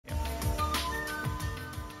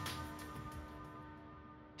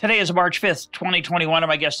Today is March 5th, 2021, and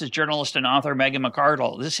my guest is journalist and author Megan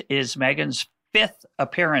McArdle. This is Megan's fifth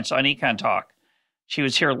appearance on EconTalk. She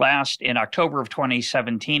was here last in October of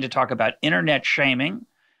 2017 to talk about internet shaming.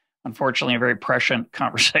 Unfortunately, a very prescient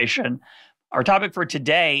conversation. Our topic for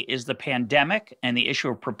today is the pandemic and the issue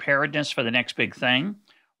of preparedness for the next big thing.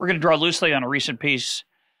 We're going to draw loosely on a recent piece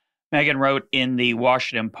Megan wrote in the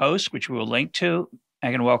Washington Post, which we will link to.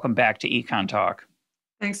 Megan, welcome back to EconTalk.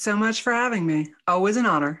 Thanks so much for having me. Always an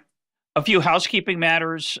honor. A few housekeeping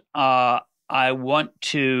matters. I want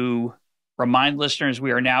to remind listeners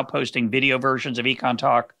we are now posting video versions of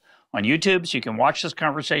EconTalk on YouTube, so you can watch this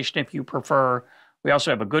conversation if you prefer. We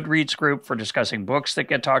also have a Goodreads group for discussing books that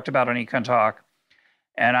get talked about on EconTalk.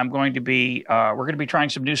 And we're going to be trying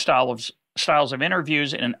some new styles of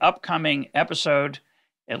interviews in an upcoming episode.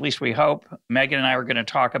 At least we hope. Megan and I are going to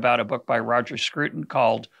talk about a book by Roger Scruton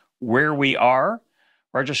called Where We Are.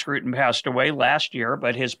 Roger Scruton passed away last year,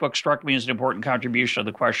 but his book struck me as an important contribution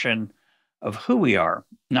to the question of who we are,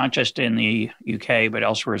 not just in the UK, but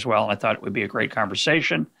elsewhere as well. I thought it would be a great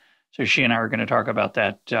conversation. So she and I are going to talk about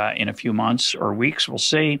that in a few months or weeks. We'll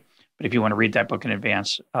see. But if you want to read that book in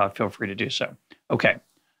advance, feel free to do so. Okay,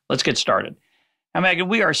 let's get started. Now, Megan,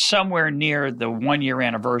 we are somewhere near the one-year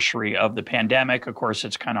anniversary of the pandemic. Of course,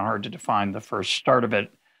 it's kind of hard to define the first start of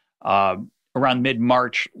it. Around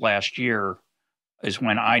mid-March last year is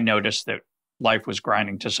when I noticed that life was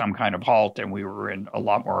grinding to some kind of halt and we were in a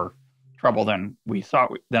lot more trouble than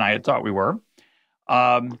I had thought we were.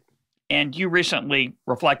 And you recently,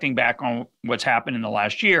 reflecting back on what's happened in the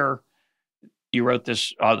last year, you wrote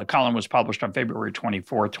this, the column was published on February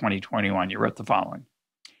 24th, 2021. You wrote the following.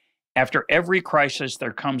 After every crisis,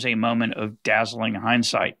 there comes a moment of dazzling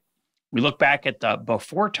hindsight. We look back at the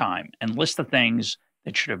before time and list the things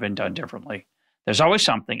that should have been done differently. There's always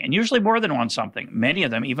something, and usually more than one something, many of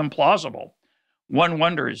them even plausible. One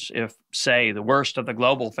wonders if, say, the worst of the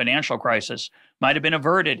global financial crisis might have been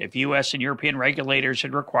averted if U.S. and European regulators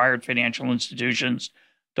had required financial institutions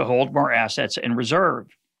to hold more assets in reserve,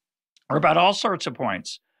 or about all sorts of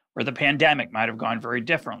points where the pandemic might have gone very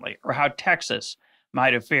differently, or how Texas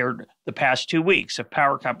might have fared the past 2 weeks if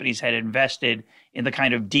power companies had invested in the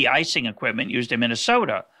kind of de-icing equipment used in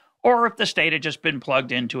Minnesota, or if the state had just been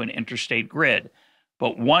plugged into an interstate grid.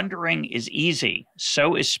 But wondering is easy.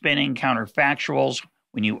 So is spinning counterfactuals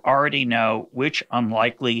when you already know which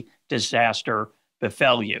unlikely disaster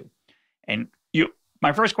befell you. And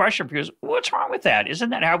my first question for you is, what's wrong with that?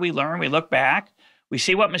 Isn't that how we learn? We look back, we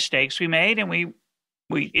see what mistakes we made, and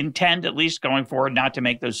we intend, at least going forward, not to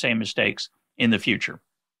make those same mistakes in the future.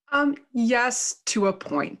 Yes, to a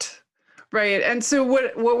point. Right. And so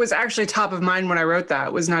what was actually top of mind when I wrote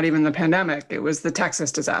that was not even the pandemic. It was the Texas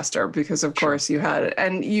disaster, because, of course, you had it.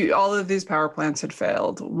 And all of these power plants had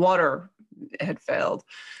failed. Water had failed.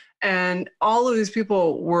 And all of these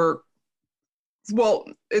people were, well,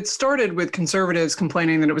 it started with conservatives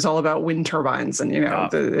complaining that it was all about wind turbines. And, the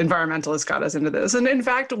environmentalists got us into this. And in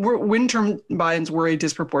fact, wind turbines were a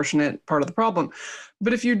disproportionate part of the problem.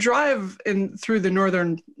 But if you drive through the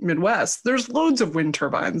northern Midwest, there's loads of wind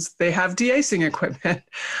turbines. They have de-icing equipment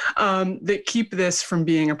that keep this from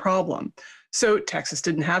being a problem. So Texas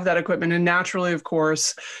didn't have that equipment. And naturally, of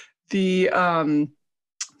course, the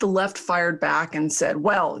left fired back and said,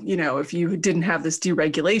 well, if you didn't have this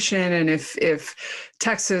deregulation and if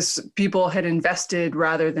Texas people had invested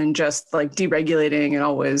rather than just like deregulating and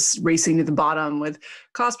always racing to the bottom with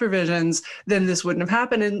cost provisions, then this wouldn't have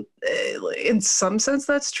happened. And in some sense,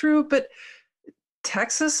 that's true. But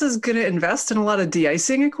Texas is going to invest in a lot of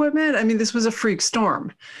de-icing equipment. I mean, this was a freak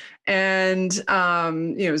storm. And,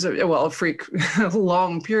 it was a freak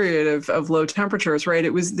long period of low temperatures, right?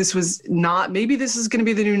 This was not, maybe this is going to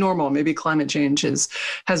be the new normal. Maybe climate change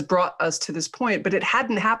has brought us to this point, but it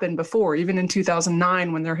hadn't happened before. Even in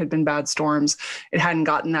 2009, when there had been bad storms, it hadn't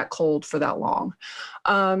gotten that cold for that long.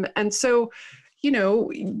 And so,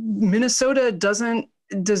 Minnesota doesn't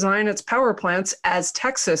design its power plants as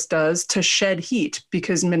Texas does to shed heat,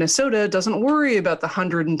 because Minnesota doesn't worry about the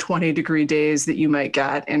 120-degree days that you might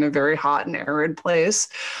get in a very hot and arid place.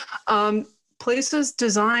 Places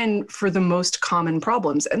design for the most common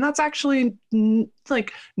problems, and that's actually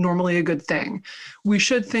normally a good thing. We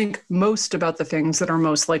should think most about the things that are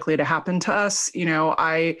most likely to happen to us.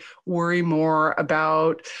 I worry more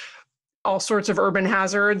about all sorts of urban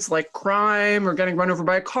hazards like crime or getting run over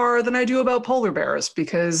by a car than I do about polar bears,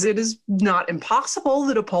 because it is not impossible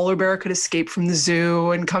that a polar bear could escape from the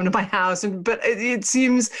zoo and come to my house. But it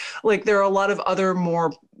seems like there are a lot of other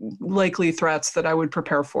more likely threats that I would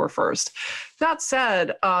prepare for first. That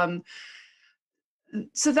said,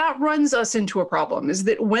 So that runs us into a problem, is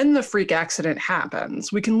that when the freak accident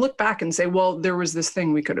happens, we can look back and say, well, there was this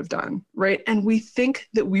thing we could have done, right? And we think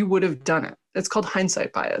that we would have done it. It's called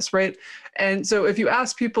hindsight bias, right? And so if you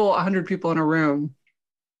ask people, 100 people in a room,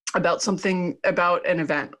 about something, about an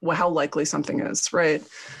event, how likely something is, right?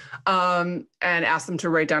 And ask them to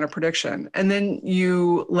write down a prediction. And then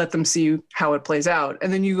you let them see how it plays out.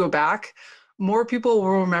 And then you go back, more people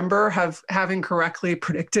will remember having correctly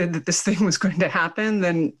predicted that this thing was going to happen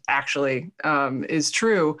than actually is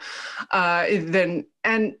true.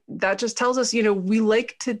 And that just tells us, we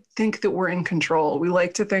like to think that we're in control. We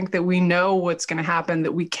like to think that we know what's going to happen,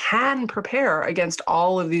 that we can prepare against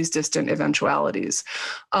all of these distant eventualities.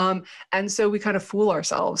 And so we kind of fool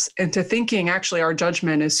ourselves into thinking actually our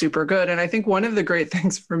judgment is super good. And I think one of the great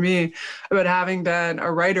things for me about having been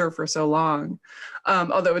a writer for so long,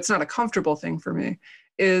 although it's not a comfortable thing for me,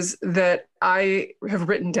 is that I have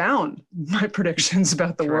written down my predictions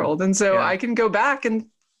about the world. And so I can go back and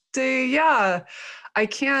say, yeah, I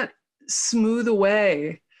can't smooth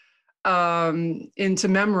away into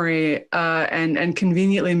memory and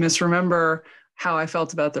conveniently misremember how I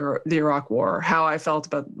felt about the Iraq War, how I felt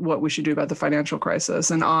about what we should do about the financial crisis,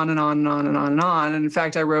 and on and on and on and on and on. And in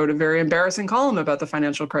fact, I wrote a very embarrassing column about the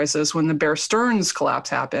financial crisis when the Bear Stearns collapse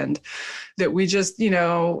happened, that we just,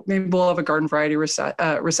 maybe we'll have a garden variety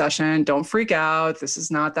recession. Don't freak out. This is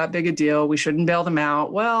not that big a deal. We shouldn't bail them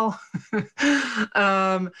out. Well,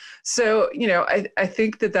 so, I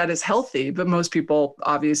think that is healthy, but most people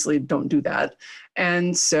obviously don't do that.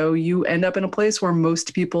 And so you end up in a place where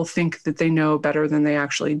most people think that they know better than they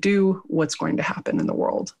actually do what's going to happen in the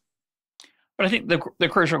world. But I think the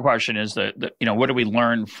crucial question is that what do we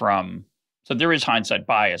learn from? So there is hindsight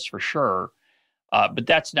bias for sure, but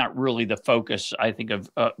that's not really the focus, I think, of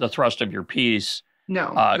the thrust of your piece.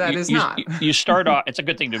 No, that is not. You start off. It's a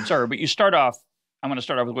good thing to observe, but you start off. I'm going to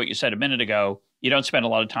start off with what you said a minute ago. You don't spend a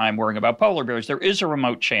lot of time worrying about polar bears. There is a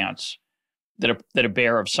remote chance that a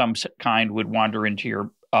bear of some kind would wander into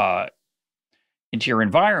your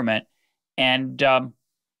environment, and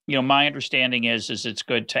my understanding is it's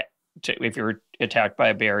good to if you're attacked by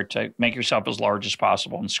a bear to make yourself as large as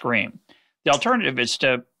possible and scream. The alternative is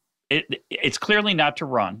it's clearly not to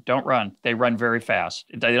run. Don't run. They run very fast.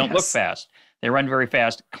 They don't look fast. They run very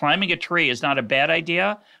fast. Climbing a tree is not a bad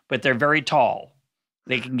idea, but they're very tall.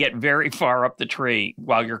 They can get very far up the tree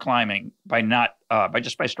while you're climbing by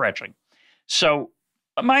stretching. So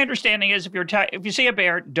my understanding is if you see a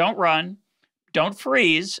bear, don't run, don't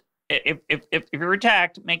freeze. If you're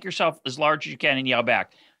attacked, make yourself as large as you can and yell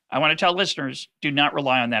back. I want to tell listeners, do not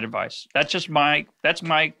rely on that advice. I'm just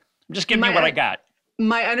giving you what I got.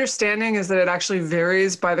 My understanding is that it actually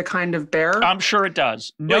varies by the kind of bear. I'm sure it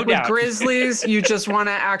does. No doubt. With grizzlies, you just want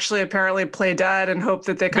to actually apparently play dead and hope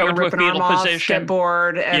that they kind of rip an arm off, get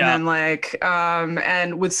bored, and then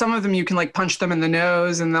and with some of them you can punch them in the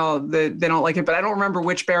nose and they don't like it. But I don't remember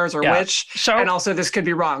which bears are which. So, and also this could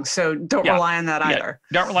be wrong. So don't rely on that either.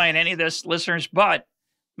 Don't rely on any of this, listeners. But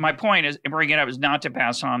my point is, bringing it up, is not to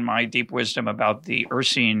pass on my deep wisdom about the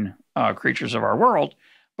ursine creatures of our world,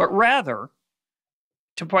 but rather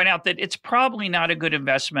to point out that it's probably not a good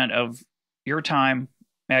investment of your time,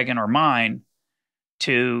 Megan, or mine,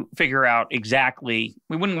 to figure out exactly.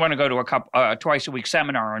 We wouldn't want to go to a twice-a-week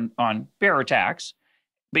seminar on bear attacks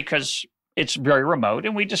because it's very remote.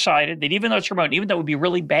 And we decided that even though it's remote, even though it would be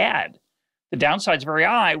really bad, the downside's very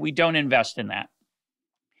high, we don't invest in that.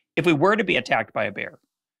 If we were to be attacked by a bear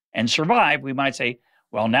and survive, we might say,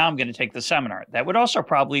 well, now I'm going to take the seminar. That would also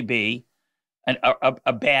probably be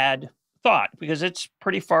a bad thought, because it's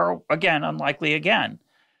pretty far, unlikely again,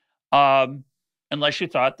 unless you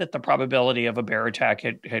thought that the probability of a bear attack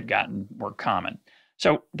had gotten more common.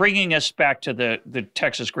 So bringing us back to the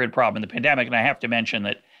Texas grid problem in the pandemic, and I have to mention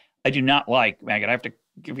that I do not like, Megan, I have to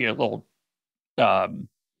give you a little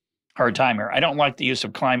hard time here. I don't like the use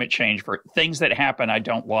of climate change for things that happen I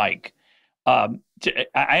don't like. I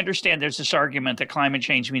understand there's this argument that climate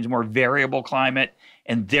change means more variable climate,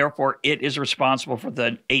 and therefore it is responsible for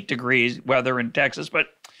the 8 degrees weather in Texas. But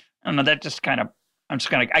I don't know, that just kind of, I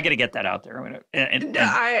got to get that out there.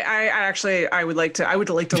 I would like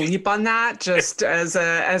to leap on that just as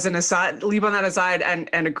an aside, leap on that aside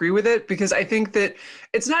and agree with it, because I think that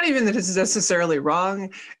it's not even that it's necessarily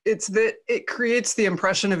wrong. It's that it creates the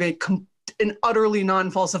impression of an utterly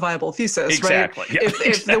non-falsifiable thesis, exactly. right? Yeah,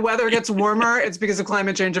 if the weather gets warmer, it's because of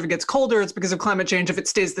climate change. If it gets colder, it's because of climate change. If it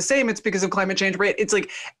stays the same, it's because of climate change, right? It's like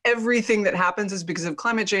everything that happens is because of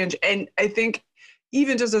climate change. And I think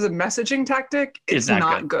even just as a messaging tactic, it's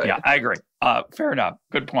not good. Yeah, I agree. Fair enough.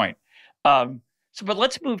 Good point. So, but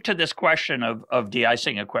let's move to this question of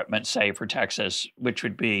de-icing equipment, say for Texas, which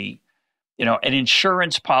would be, an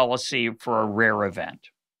insurance policy for a rare event.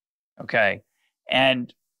 Okay,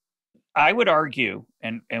 and I would argue,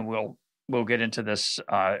 and we'll get into this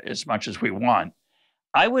as much as we want.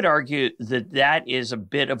 I would argue that that is a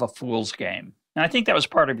bit of a fool's game, and I think that was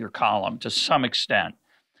part of your column to some extent.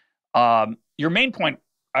 Your main point,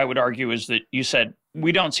 I would argue, is that you said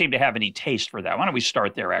we don't seem to have any taste for that. Why don't we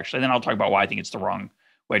start there, actually? Then I'll talk about why I think it's the wrong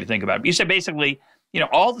way to think about it. You said basically,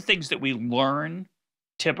 all the things that we learn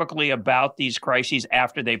typically about these crises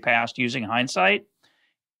after they passed using hindsight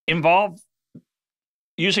involve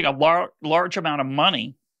using a large amount of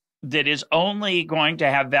money that is only going to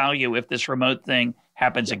have value if this remote thing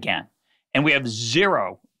happens again. And we have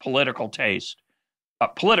zero political taste.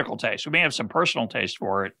 We may have some personal taste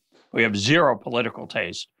for it. We have zero political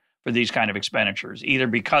taste for these kind of expenditures, either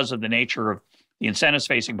because of the nature of the incentives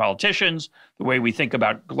facing politicians, the way we think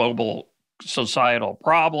about global societal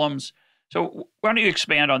problems. So why don't you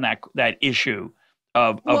expand on that issue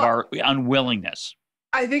of our unwillingness?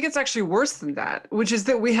 I think it's actually worse than that, which is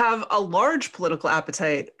that we have a large political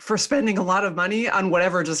appetite for spending a lot of money on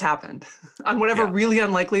whatever just happened, on whatever really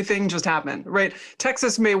unlikely thing just happened, right?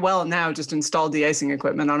 Texas may well now just install de-icing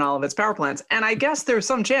equipment on all of its power plants. And I guess there's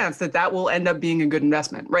some chance that that will end up being a good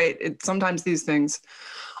investment, right? Sometimes these things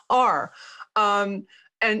are.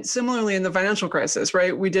 And similarly in the financial crisis,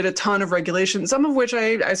 right, we did a ton of regulation, some of which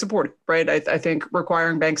I support, right? I think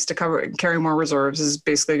requiring banks to carry more reserves is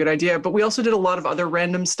basically a good idea. But we also did a lot of other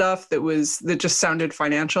random stuff that just sounded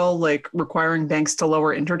financial, like requiring banks to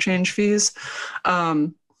lower interchange fees,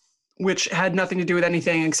 which had nothing to do with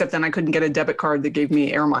anything except then I couldn't get a debit card that gave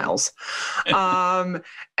me air miles. And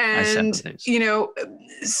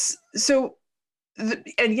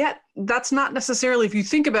yet that's not necessarily, if you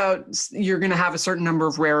think about, you're going to have a certain number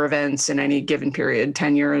of rare events in any given period,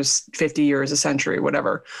 10 years, 50 years, a century,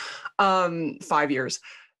 whatever, 5 years.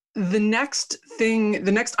 The next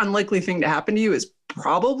unlikely thing to happen to you is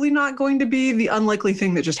probably not going to be the unlikely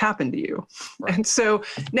thing that just happened to you. Right. And so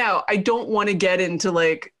now I don't want to get into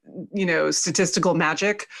statistical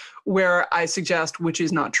magic where I suggest, which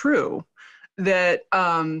is not true, that,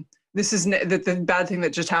 that the bad thing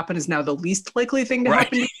that just happened is now the least likely thing to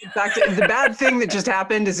happen to you. In fact, the bad thing that just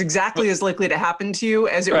happened is exactly as likely to happen to you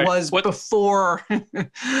as it was before.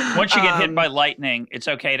 Once you get hit by lightning, it's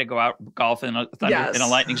okay to go out golf in a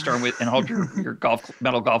lightning storm and hold your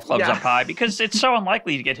metal golf clubs up high, because it's so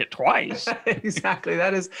unlikely to get hit twice. Exactly.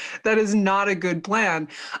 That is not a good plan.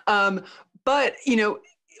 But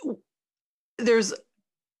there's,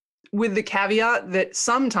 with the caveat that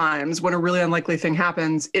sometimes when a really unlikely thing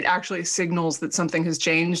happens, it actually signals that something has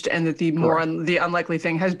changed and that the unlikely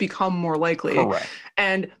thing has become more likely. Correct.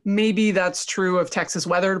 And maybe that's true of Texas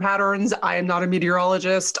weather patterns. I am not a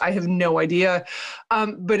meteorologist. I have no idea.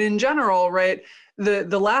 But in general, right,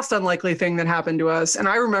 the last unlikely thing that happened to us, and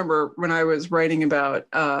I remember when I was writing about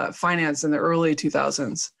finance in the early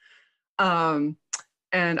 2000s,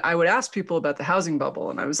 and I would ask people about the housing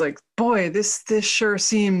bubble, and I was like, boy, this sure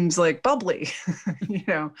seems like bubbly.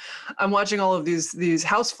 I'm watching all of these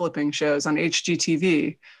house flipping shows on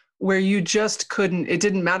HGTV where you just couldn't, it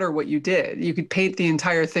didn't matter what you did. You could paint the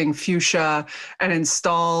entire thing fuchsia and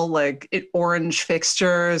install orange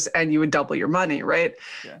fixtures and you would double your money, right?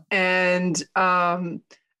 Yeah. And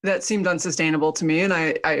that seemed unsustainable to me. And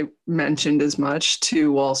I mentioned as much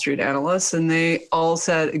to Wall Street analysts, and they all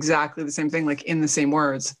said exactly the same thing, in the same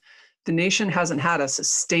words. The nation hasn't had a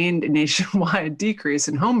sustained nationwide decrease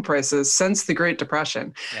in home prices since the Great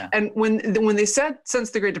Depression. Yeah. And when they said since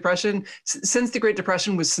the Great Depression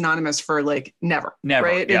was synonymous for never,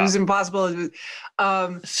 right? Yeah. It was impossible.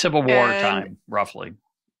 Civil War time, roughly.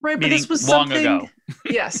 Right, but this was long something. Ago.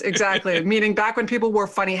 Yes, exactly. Meaning back when people wore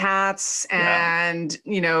funny hats, and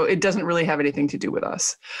it doesn't really have anything to do with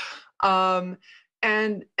us. And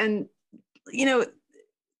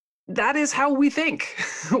that is how we think.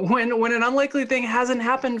 When an unlikely thing hasn't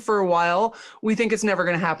happened for a while, we think it's never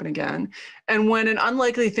going to happen again. And when an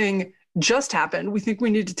unlikely thing just happened, we think we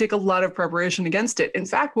need to take a lot of preparation against it. In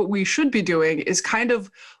fact, what we should be doing is kind of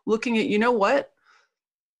looking at,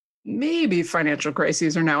 maybe financial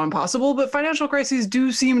crises are now impossible, but financial crises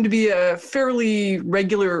do seem to be a fairly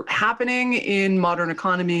regular happening in modern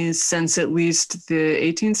economies since at least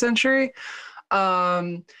the 18th century.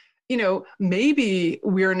 Maybe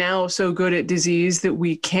we're now so good at disease that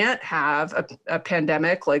we can't have a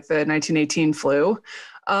pandemic like the 1918 flu.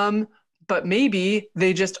 But maybe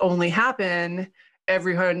they just only happen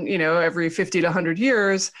every 50 to 100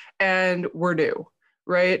 years, and we're due.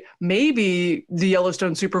 right? Maybe the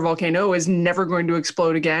Yellowstone supervolcano is never going to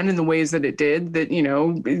explode again in the ways that it did, that,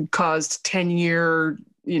 it caused 10-year,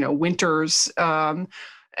 winters.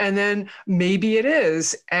 And then maybe it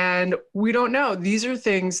is, and we don't know. These are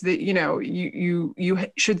things that, you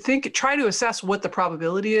should try to assess what the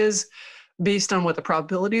probability is based on what the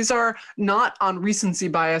probabilities are, not on recency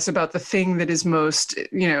bias about the thing that is most,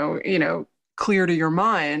 clear to your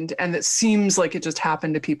mind and that seems like it just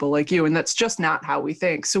happened to people like you. And that's just not how we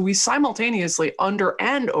think. So we simultaneously under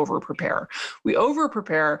and over prepare. We over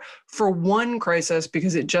prepare for one crisis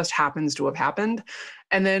because it just happens to have happened.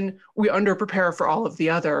 And then we under prepare for all of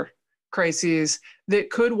the other crises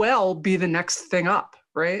that could well be the next thing up,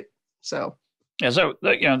 right? So, yeah, so,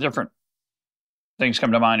 different things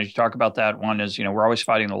come to mind as you talk about that. One is, we're always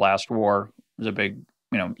fighting the last war. There's a big,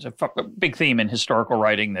 it's a big theme in historical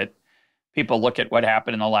writing that people look at what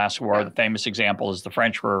happened in the last war. Yeah. The famous example is the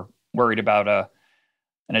French were worried about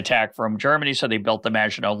an attack from Germany, so they built the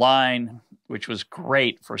Maginot Line, which was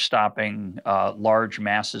great for stopping large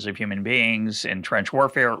masses of human beings in trench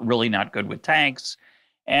warfare, really not good with tanks.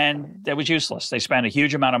 And that was useless. They spent a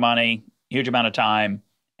huge amount of money, huge amount of time,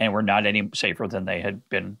 and were not any safer than they had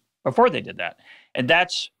been before they did that. And I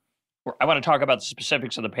want to talk about the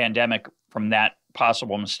specifics of the pandemic from that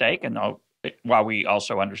possible mistake. And while we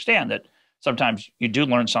also understand that sometimes you do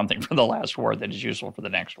learn something from the last war that is useful for the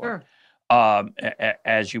next one. Sure.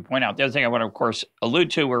 As you point out. The other thing I want to, of course, allude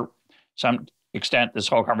to, or some extent, this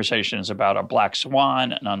whole conversation is about a black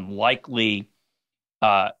swan, an unlikely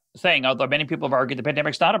thing, although many people have argued the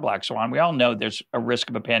pandemic's not a black swan. We all know there's a risk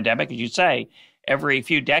of a pandemic. As you say, every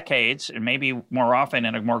few decades, and maybe more often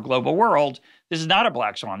in a more global world, this is not a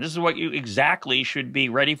black swan. This is what you exactly should be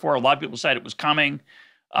ready for. A lot of people said it was coming.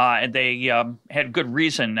 And they had good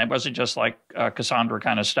reason. It wasn't just like Cassandra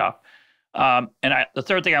kind of stuff. The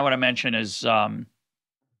third thing I want to mention is a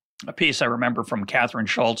piece I remember from Catherine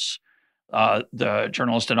Schultz, the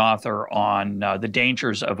journalist and author, on the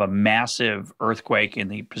dangers of a massive earthquake in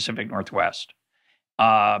the Pacific Northwest.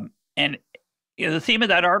 And the theme of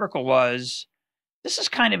that article was, this is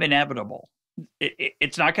kind of inevitable.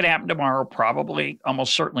 It's not going to happen tomorrow, probably,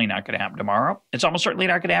 almost certainly not going to happen tomorrow. It's almost certainly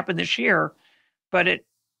not going to happen this year, but it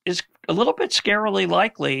is a little bit scarily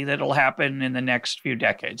likely that it'll happen in the next few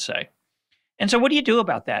decades, say. And so what do you do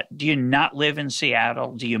about that? Do you not live in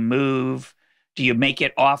Seattle? Do you move? Do you make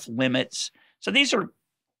it off limits? So these are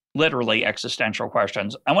literally existential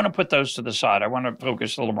questions. I want to put those to the side. I want to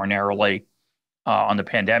focus a little more narrowly on the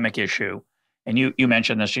pandemic issue. And you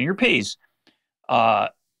mentioned this in your piece. I'm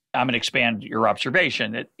going to expand your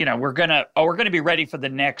observation that, we're going to be ready for the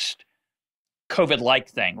next COVID-like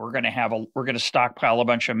thing. We're going to stockpile a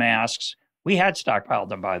bunch of masks. We had stockpiled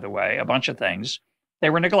them, by the way, a bunch of things. They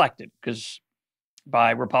were neglected because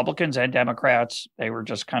by Republicans and Democrats, they were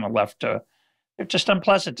just kind of left to, it's just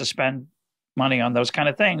unpleasant to spend money on those kind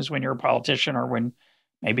of things when you're a politician or when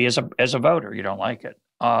maybe as a voter, you don't like it.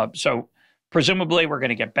 So presumably we're going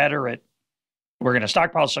to get better we're going to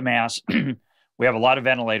stockpile some masks. We have a lot of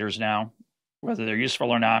ventilators now, whether they're useful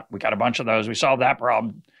or not. We got a bunch of those. We solved that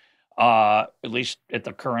problem. At least at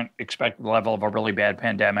the current expected level of a really bad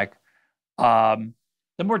pandemic. The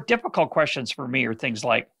more difficult questions for me are things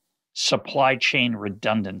like supply chain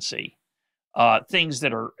redundancy, things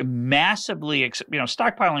that are massively,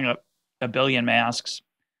 stockpiling a billion masks.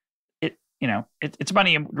 It's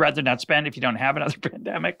money you'd rather not spend if you don't have another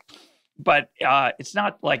pandemic, but it's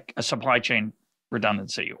not like a supply chain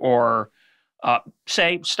redundancy or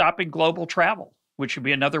say stopping global travel, which would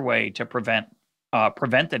be another way to prevent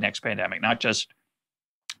the next pandemic, not just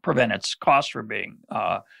prevent its costs from being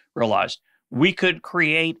realized. We could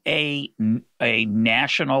create a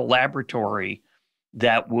national laboratory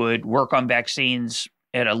that would work on vaccines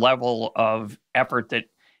at a level of effort that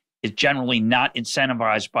is generally not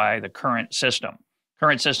incentivized by the current system.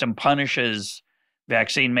 Current system punishes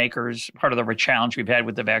vaccine makers. Part of the challenge we've had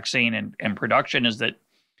with the vaccine and production is that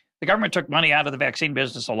the government took money out of the vaccine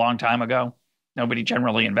business a long time ago. Nobody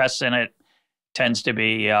generally invests in it. Tends to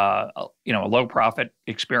be a low profit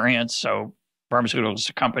experience. So pharmaceutical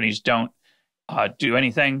companies don't do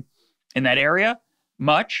anything in that area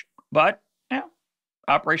much. But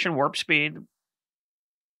Operation Warp Speed,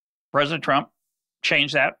 President Trump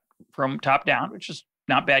changed that from top down, which is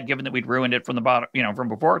not bad given that we'd ruined it from the bottom, from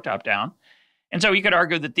before top down. And so you could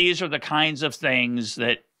argue that these are the kinds of things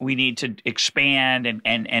that we need to expand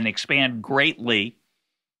and expand greatly.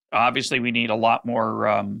 Obviously, we need a lot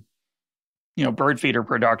more bird feeder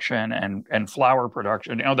production and flower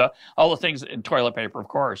production, all the things in toilet paper, of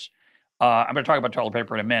course. I'm going to talk about toilet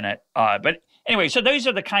paper in a minute. But anyway, so those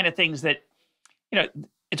are the kind of things that,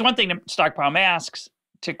 it's one thing to stockpile masks.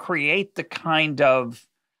 to create the kind of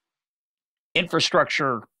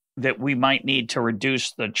infrastructure that we might need to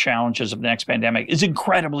reduce the challenges of the next pandemic is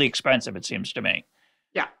incredibly expensive, it seems to me.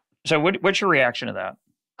 Yeah. So what's your reaction to that?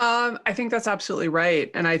 I think that's absolutely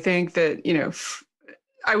right. And I think that,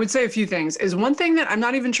 I would say a few things. Is one thing that I'm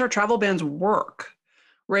not even sure travel bans work,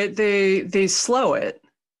 right? They slow it.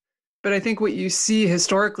 But I think what you see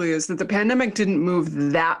historically is that the pandemic didn't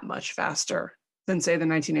move that much faster than, say, the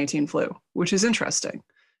 1918 flu, which is interesting.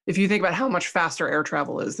 If you think about how much faster air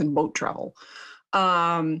travel is than boat travel.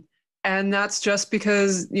 And that's just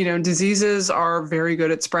because, diseases are very good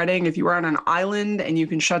at spreading. If you are on an island and you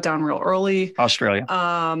can shut down real early. Australia.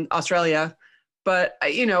 But,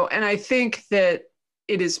 and I think that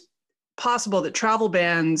it is possible that travel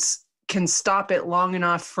bans can stop it long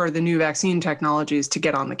enough for the new vaccine technologies to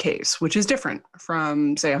get on the case, which is different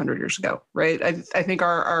from, say, 100 years ago, right? I think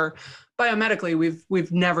our biomedically,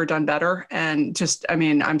 we've never done better. And I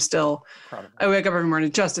wake up every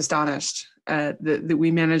morning just astonished that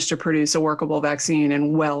we managed to produce a workable vaccine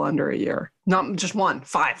in well under a year. Not just one,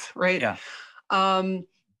 5, right? Yeah.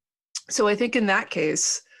 So I think in that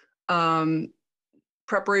case,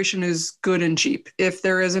 preparation is good and cheap. If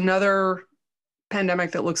there is another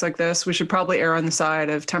pandemic that looks like this, we should probably err on the side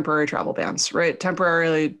of temporary travel bans, right?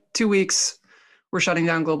 Temporarily, 2 weeks, we're shutting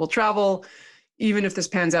down global travel. Even if this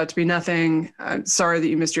pans out to be nothing, I'm sorry that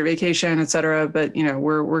you missed your vacation, et cetera. But,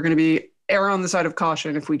 we're going to be err on the side of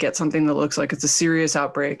caution if we get something that looks like it's a serious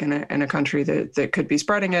outbreak in a country that could be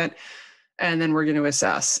spreading it. And then we're going to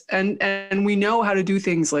assess. And we know how to do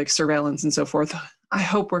things like surveillance and so forth. I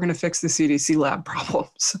hope we're going to fix the CDC lab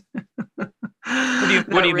problems.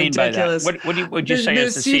 What do you mean by that? What would you say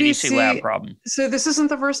is the CDC lab problem? So this isn't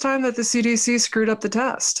the first time that the CDC screwed up the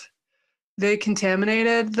test. They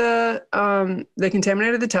contaminated the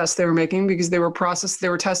test they were making because they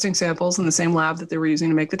were testing samples in the same lab that they were using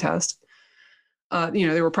to make the test.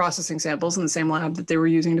 They were processing samples in the same lab that they were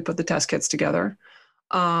using to put the test kits together.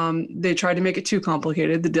 They tried to make it too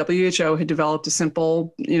complicated. The WHO had developed a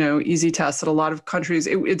simple, easy test that a lot of countries,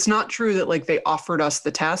 it's not true that they offered us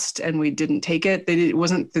the test and we didn't take it. It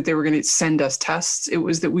wasn't that they were going to send us tests. It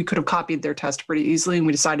was that we could have copied their test pretty easily and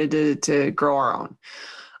we decided to grow our own.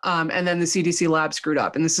 And then the CDC lab screwed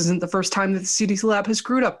up. And this isn't the first time that the CDC lab has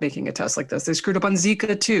screwed up making a test like this. They screwed up on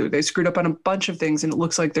Zika too. They screwed up on a bunch of things. And it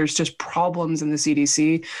looks like there's just problems in the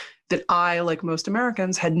CDC that I, like most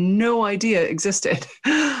Americans, had no idea existed.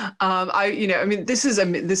 This is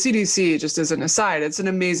the CDC, just as an aside, it's an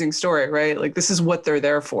amazing story, right? This is what they're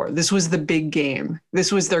there for. This was the big game.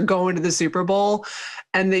 They're going to the Super Bowl.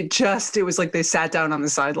 And it was like they sat down on the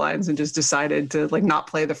sidelines and just decided to not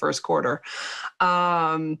play the first quarter. So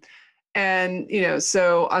on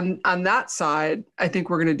that side, I think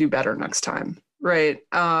we're going to do better next time, right?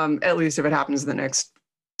 At least if it happens in the next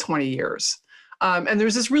 20 years. And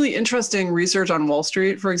there's this really interesting research on Wall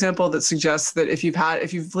Street, for example, that suggests that if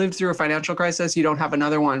you've lived through a financial crisis, you don't have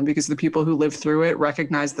another one because the people who lived through it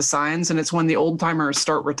recognize the signs. And it's when the old timers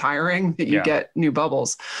start retiring that you get new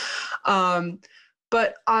bubbles.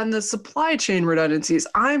 But on the supply chain redundancies,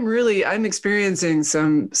 I'm experiencing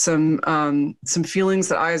some feelings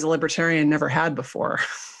that I, as a libertarian, never had before.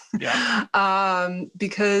 Yeah.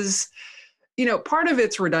 Because, part of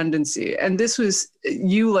it's redundancy, and this was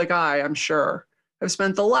you, like I'm sure, have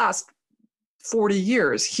spent the last 40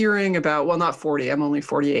 years hearing about, well, not 40, I'm only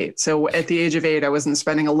 48. So at the age of 8, I wasn't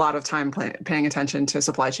spending a lot of time paying attention to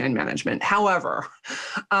supply chain management. However,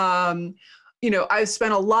 I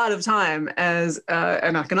spent a lot of time as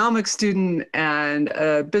an economics student and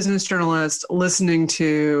a business journalist listening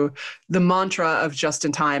to the mantra of just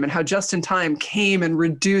in time and how just in time came and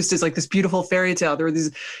reduced as this beautiful fairy tale. There were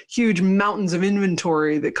these huge mountains of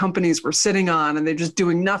inventory that companies were sitting on and they're just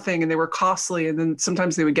doing nothing and they were costly. And then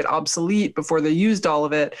sometimes they would get obsolete before they used all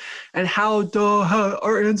of it, and how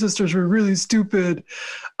our ancestors were really stupid.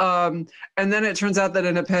 And then it turns out that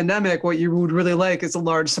in a pandemic, what you would really like is a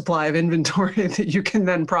large supply of inventory that you can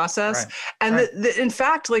then process. Right. And in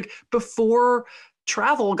fact, before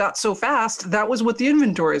travel got so fast, that was what the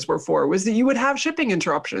inventories were for, was that you would have shipping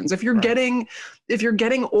interruptions. If you're getting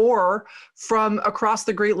ore from across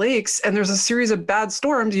the Great Lakes and there's a series of bad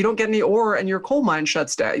storms, you don't get any ore and your coal mine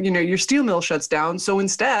shuts down, your steel mill shuts down. So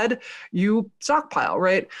instead you stockpile,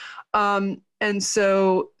 right? And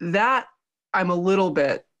so that I'm a little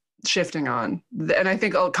bit shifting on, and I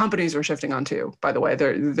think companies are shifting on too. By the way,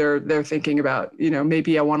 they're thinking about,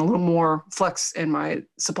 maybe I want a little more flex in my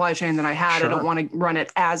supply chain than I had. Sure. I don't want to run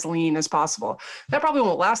it as lean as possible. That probably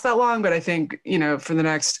won't last that long, but I think for the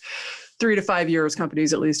next 3 to 5 years,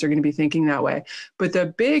 companies at least are going to be thinking that way. But the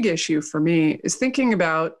big issue for me is thinking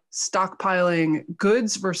about stockpiling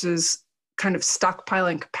goods versus kind of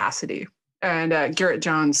stockpiling capacity. And Garrett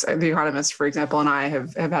Jones, the economist, for example, and I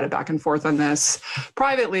have had a back and forth on this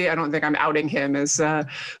privately. I don't think I'm outing him as,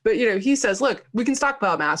 but he says, look, we can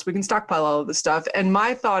stockpile masks, we can stockpile all of this stuff. And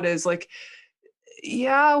my thought is like,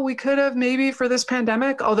 yeah, we could have maybe for this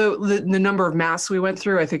pandemic, although the number of masks we went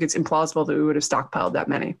through, I think it's implausible that we would have stockpiled that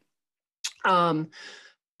many.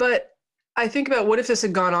 But I think about what if this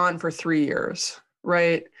had gone on for 3 years,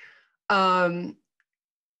 right?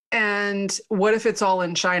 And what if it's all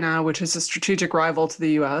in China, which is a strategic rival to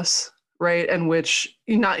the US, right? And which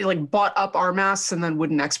not like bought up our masks and then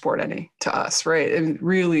wouldn't export any to us, right? And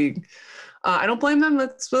really, I don't blame them.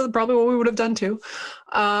 That's probably what we would have done too.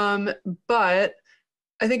 But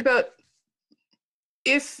I think about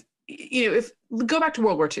if go back to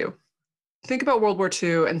World War II, think about World War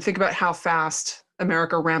II and think about how fast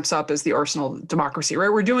America ramps up as the arsenal of democracy,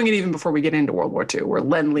 right? We're doing it even before we get into World War II. We're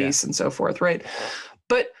Lend-Lease and so forth, right?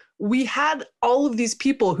 But we had all of these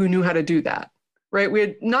people who knew how to do that, right? We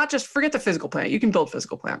had not just forget the physical plant. You can build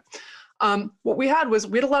physical plant. What we had was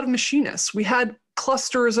we had a lot of machinists. We had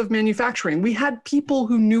clusters of manufacturing. We had people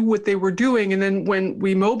who knew what they were doing. And then when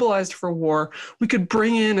we mobilized for war, we could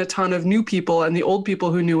bring in a ton of new people, and the old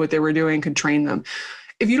people who knew what they were doing could train them.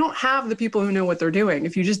 If you don't have the people who know what they're doing,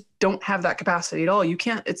 if you just don't have that capacity at all, you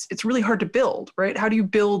can't, it's really hard to build, right? How do you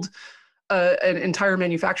build an entire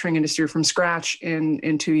manufacturing industry from scratch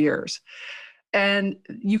in 2 years? And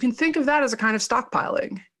you can think of that as a kind of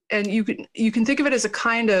stockpiling. And you can think of it as a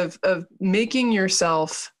kind of making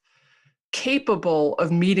yourself capable of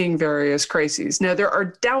meeting various crises. Now, there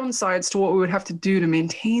are downsides to what we would have to do to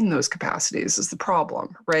maintain those capacities is the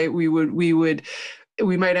problem, right?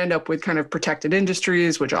 We might end up with kind of protected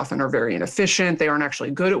industries, which often are very inefficient. They aren't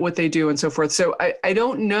actually good at what they do and so forth. So I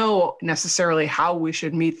don't know necessarily how we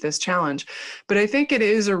should meet this challenge, but I think it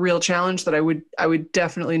is a real challenge that I would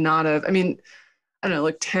definitely not have. I mean, I don't know,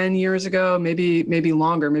 like 10 years ago, maybe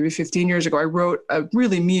longer, maybe 15 years ago, I wrote a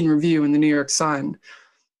really mean review in the New York Sun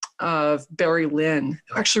of Barry Lynn,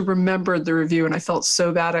 who actually remembered the review, and I felt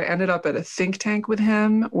so bad. I ended up at a think tank with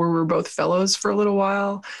him where we were both fellows for a little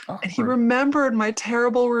while, and he remembered my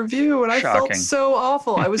terrible review, and I felt so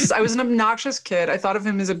awful. I was an obnoxious kid. I thought of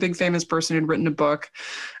him as a big famous person who'd written a book,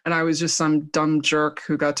 and I was just some dumb jerk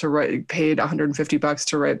who got to paid $150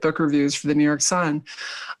 to write book reviews for the New York Sun.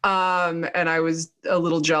 And I was a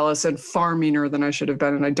little jealous and far meaner than I should have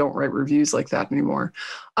been. And I don't write reviews like that anymore.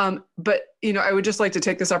 But I would just like to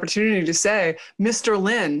take this opportunity to say, Mr.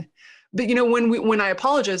 Lynn, but when I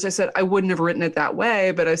apologized, I said I wouldn't have written it that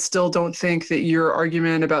way, but I still don't think that your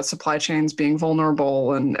argument about supply chains being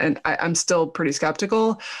vulnerable, and I'm still pretty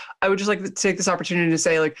skeptical. I would just like to take this opportunity to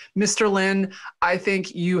say, like, Mr. Lynn, I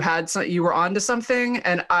think you were onto something,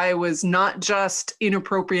 and I was not just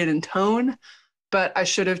inappropriate in tone, but I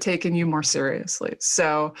should have taken you more seriously.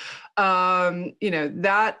 So,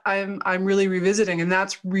 that I'm really revisiting, and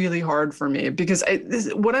that's really hard for me because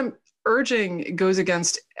what I'm urging goes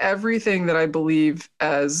against everything that I believe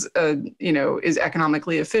as is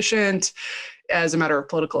economically efficient as a matter of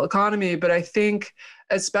political economy. But I think,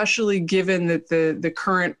 especially given that the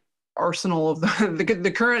current arsenal of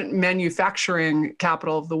the current manufacturing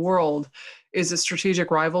capital of the world is a strategic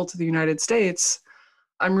rival to the United States,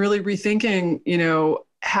 I'm really rethinking,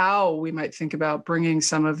 how we might think about bringing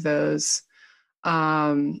some of those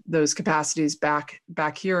capacities back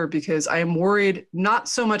here, because I am worried not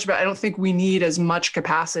so much about, I don't think we need as much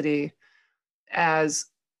capacity as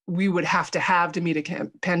we would have to meet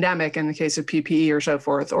a pandemic in the case of PPE or so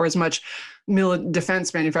forth, or as much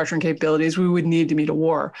defense manufacturing capabilities we would need to meet a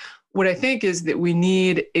war. What I think is that we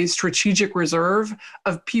need a strategic reserve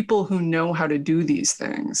of people who know how to do these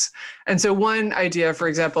things. And so one idea, for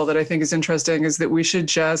example, that I think is interesting is that we should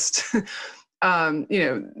just,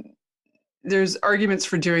 there's arguments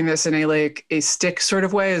for doing this in a stick sort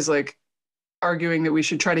of way, is like arguing that we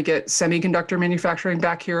should try to get semiconductor manufacturing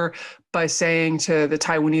back here by saying to the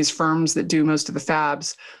Taiwanese firms that do most of the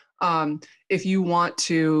fabs, if you want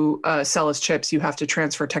to sell us chips, you have to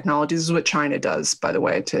transfer technology. This is what China does, by the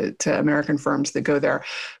way, to American firms that go there.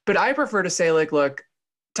 But I prefer to say, like, look,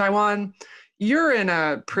 Taiwan, you're in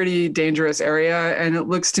a pretty dangerous area, and it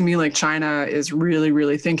looks to me like China is really,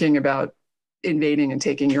 really thinking about invading and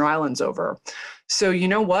taking your islands over. So you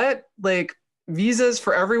know what? Like, visas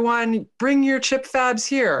for everyone. Bring your chip fabs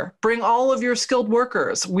here. Bring all of your skilled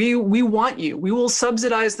workers. We want you. We will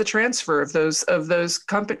subsidize the transfer of those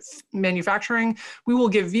manufacturing. We will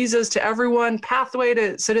give visas to everyone. Pathway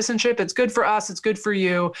to citizenship. It's good for us. It's good for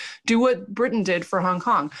you. Do what Britain did for Hong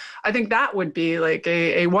Kong. I think that would be like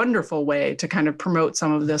a wonderful way to kind of promote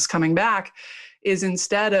some of this coming back. Is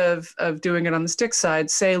instead of doing it on the stick side,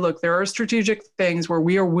 say, look, there are strategic things where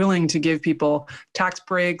we are willing to give people tax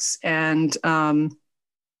breaks and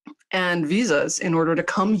visas in order to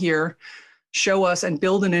come here, show us, and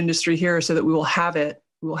build an industry here so that we will have it.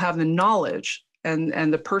 We will have the knowledge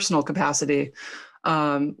and the personal capacity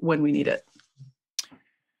when we need it.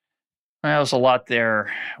 Well, there's a lot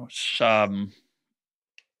there. I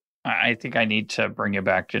think I need to bring you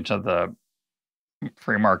back into the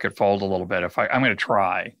free market fold a little bit. I'm going to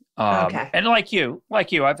try. Okay. And like you,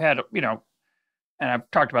 I've had, and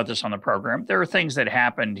I've talked about this on the program. There are things that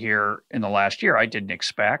happened here in the last year I didn't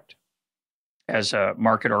expect. As a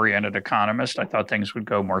market-oriented economist, I thought things would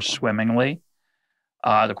go more swimmingly.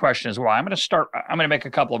 The question is why. I'm going to make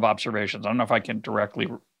a couple of observations. I don't know if I can directly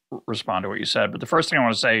respond to what you said, but the first thing I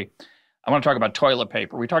want to say, I want to talk about toilet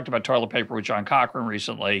paper. We talked about toilet paper with John Cochran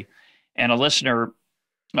recently, and a listener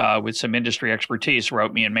with some industry expertise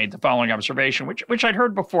wrote me and made the following observation, which I'd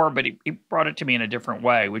heard before, but he brought it to me in a different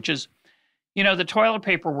way, which is, the toilet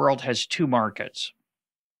paper world has two markets,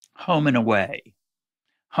 home and away,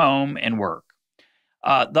 home and work.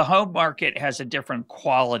 The home market has a different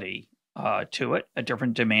quality to it, a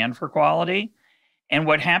different demand for quality. And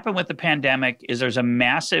what happened with the pandemic is there's a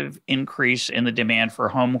massive increase in the demand for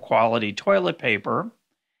home quality toilet paper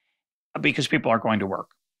because people aren't going to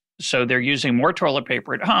work. So they're using more toilet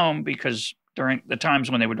paper at home because during the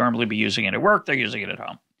times when they would normally be using it at work, they're using it at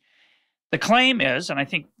home. The claim is, and I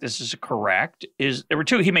think this is correct,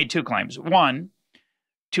 he made two claims. One,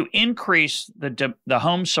 to increase the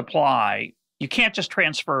home supply, you can't just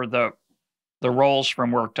transfer the rolls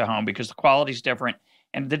from work to home because the quality is different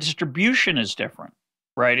and the distribution is different,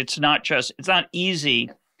 right? It's not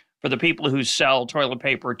easy for the people who sell toilet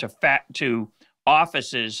paper to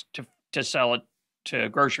offices to sell it to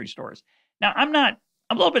grocery stores. Now, I'm a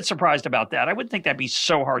little bit surprised about that. I wouldn't think that'd be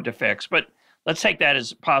so hard to fix, but let's take that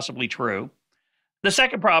as possibly true. The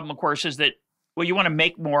second problem, of course, is that, well, you want to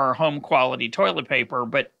make more home quality toilet paper,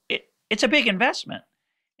 but it's a big investment.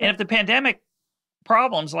 And if the pandemic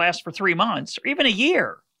problems last for 3 months or even a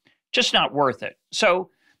year, just not worth it.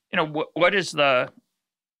 So, what is I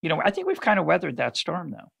think we've kind of weathered that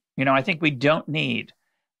storm, though. I think we don't need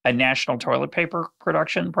a national toilet paper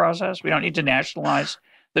production process. We don't need to nationalize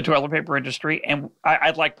the toilet paper industry. And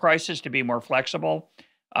I'd like prices to be more flexible.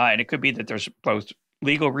 And it could be that there's both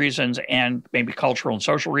legal reasons and maybe cultural and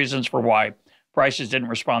social reasons for why prices didn't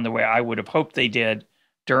respond the way I would have hoped they did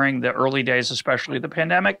during the early days, especially the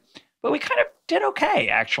pandemic. But we kind of did okay,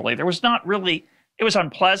 actually. It was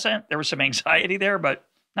unpleasant. There was some anxiety there, but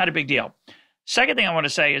not a big deal. Second thing I want to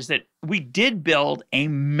say is that we did build a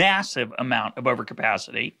massive amount of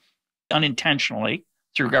overcapacity unintentionally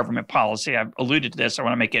through government policy. I've alluded to this. I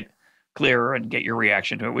want to make it clearer and get your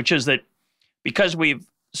reaction to it, which is that because we've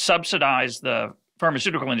subsidized the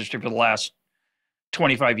pharmaceutical industry for the last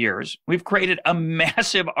 25 years, we've created a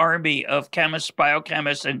massive army of chemists,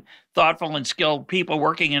 biochemists, and thoughtful and skilled people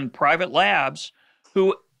working in private labs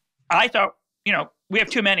who I thought, we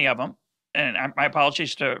have too many of them. And my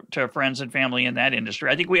apologies to friends and family in that industry.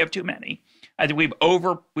 I think we have too many. I think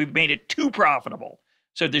we've made it too profitable.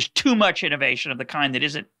 So there's too much innovation of the kind that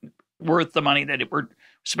isn't worth the money that we're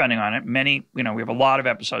spending on it. We have a lot of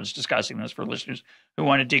episodes discussing this for listeners who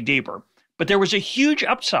want to dig deeper. But there was a huge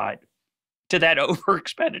upside to that over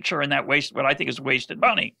expenditure and that what I think is wasted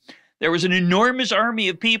money. There was an enormous army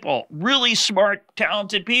of people, really smart,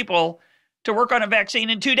 talented people, to work on a vaccine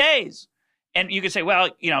in 2 days. And you could say, well,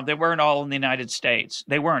 they weren't all in the United States.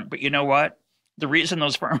 They weren't. But you know what? The reason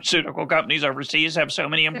those pharmaceutical companies overseas have so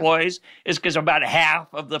many employees is because about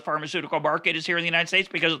half of the pharmaceutical market is here in the United States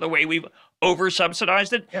because of the way we've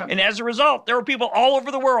over-subsidized it. Yeah. And as a result, there were people all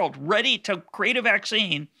over the world ready to create a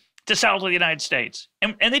vaccine to sell to the United States.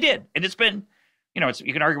 And they did. And it's been,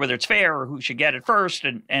 you can argue whether it's fair or who should get it first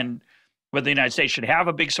and whether the United States should have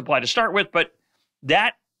a big supply to start with. But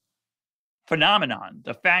that phenomenon,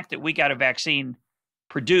 the fact that we got a vaccine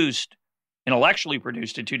intellectually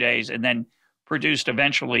produced in 2 days and then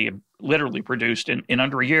literally produced in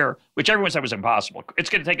under a year, which everyone said was impossible. It's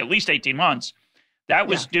going to take at least 18 months. That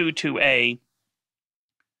was due to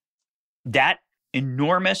that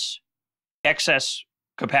enormous excess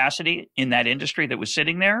capacity in that industry that was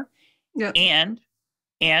sitting there, and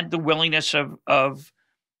the willingness of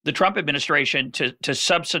the Trump administration to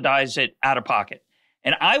subsidize it out of pocket.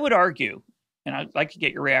 And I would argue, and I'd like to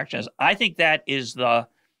get your reactions, I think that is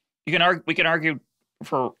we can argue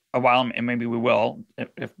for a while, and maybe we will,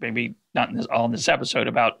 if maybe not in this episode,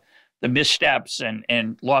 about the missteps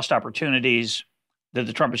and lost opportunities that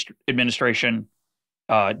the Trump administration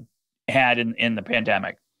had in the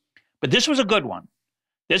pandemic. But this was a good one.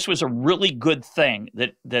 This was a really good thing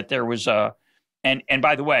that there was and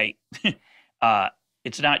by the way,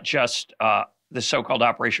 it's not just the so-called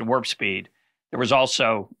Operation Warp Speed. There was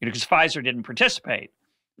also, because Pfizer didn't participate.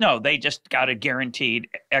 No, they just got a guaranteed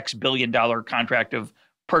X billion-dollar contract of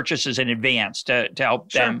purchases in advance to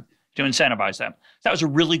help them, to incentivize them. That was a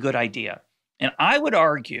really good idea. And I would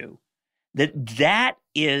argue that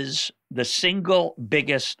is the single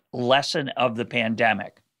biggest lesson of the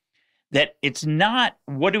pandemic, that it's not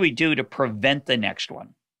what do we do to prevent the next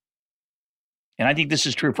one. And I think this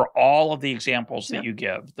is true for all of the examples that you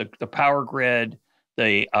give, the power grid,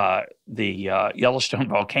 the Yellowstone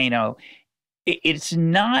volcano. It's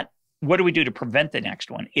not what do we do to prevent the next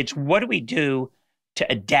one. It's what do we do to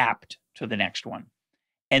adapt to the next one.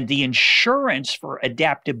 And the insurance for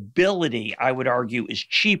adaptability, I would argue, is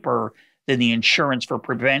cheaper than the insurance for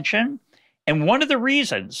prevention. And one of the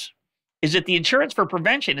reasons is that the insurance for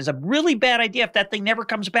prevention is a really bad idea if that thing never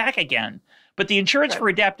comes back again. But the insurance for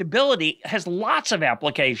adaptability has lots of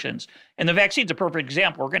applications. And the vaccine's a perfect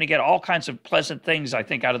example. We're going to get all kinds of pleasant things, I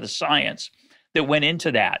think, out of the science that went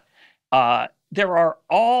into that. There are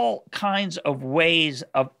all kinds of ways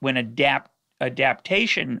of when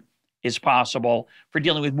adaptation is possible for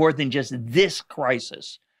dealing with more than just this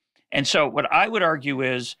crisis. And so what I would argue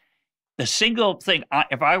is the single thing,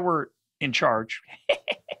 if I were in charge,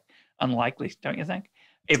 unlikely, don't you think?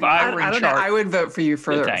 If I were in charge, I would vote for you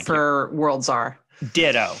for World Czar.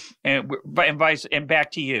 Ditto, and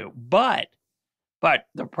back to you. But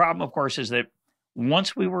the problem, of course, is that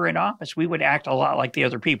once we were in office, we would act a lot like the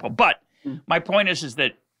other people. But my point is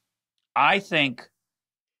that I think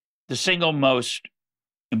the single most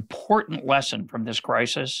important lesson from this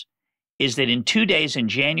crisis is that in 2 days in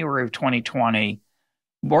January of 2020,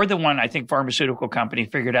 more than one, I think, pharmaceutical company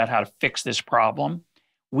figured out how to fix this problem.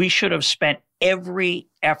 We should have spent every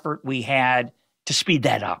effort we had to speed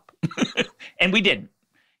that up. And we didn't.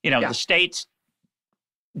 The states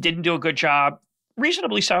didn't do a good job,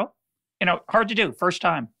 reasonably so. Hard to do, first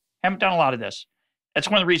time. Haven't done a lot of this. That's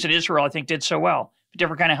one of the reasons Israel, I think, did so well. A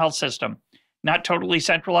different kind of health system. Not totally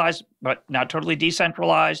centralized, but not totally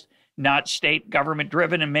decentralized, not state government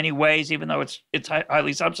driven in many ways, even though it's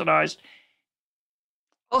highly subsidized.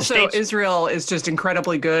 Also, Israel is just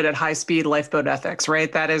incredibly good at high-speed lifeboat ethics,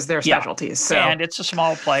 right? That is their specialty. So. And it's a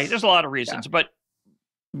small place. There's a lot of reasons, but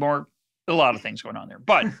a lot of things going on there.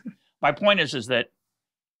 But my point is that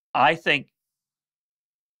I think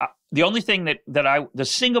the only thing the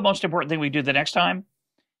single most important thing we do the next time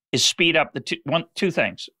is speed up two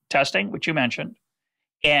things: testing, which you mentioned,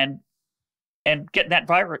 and getting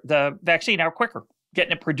the vaccine out quicker,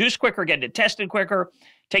 getting it produced quicker, getting it tested quicker,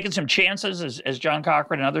 taking some chances, as John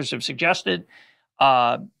Cochran and others have suggested,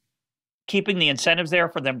 keeping the incentives there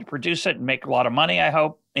for them to produce it and make a lot of money, I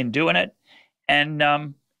hope, in doing it.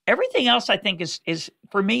 And everything else, I think, is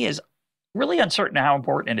for me, is really uncertain how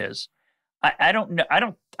important it is. I don't know.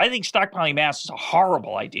 I think stockpiling masks is a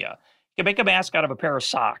horrible idea. You can make a mask out of a pair of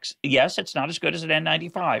socks. Yes, it's not as good as an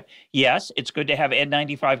N95. Yes, it's good to have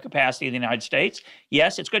N95 capacity in the United States.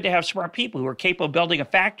 Yes, it's good to have smart people who are capable of building a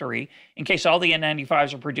factory in case all the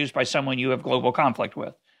N95s are produced by someone you have global conflict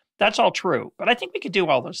with. That's all true. But I think we could do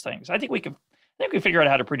all those things. I think we figure out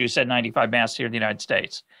how to produce N95 masks here in the United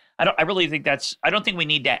States. I don't think we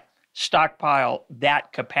need to stockpile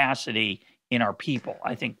that capacity in our people.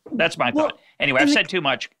 I think that's my thought. Anyway, I've said too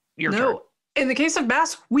much. Your turn. In the case of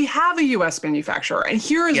masks, we have a U.S. manufacturer. And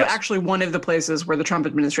here is actually one of the places where the Trump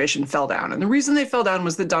administration fell down. And the reason they fell down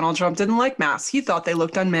was that Donald Trump didn't like masks. He thought they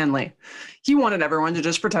looked unmanly. He wanted everyone to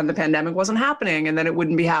just pretend the pandemic wasn't happening and then it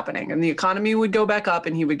wouldn't be happening. And the economy would go back up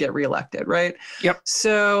and he would get reelected, right? Yep.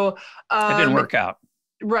 So it didn't work out.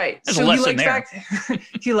 Right. There's a lesson there.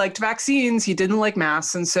 He liked vaccines. He didn't like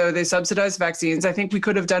masks. And so they subsidized vaccines. I think we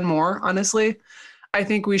could have done more, honestly. I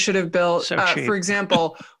think we should have built, for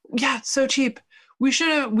example, so cheap. We should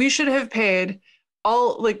have paid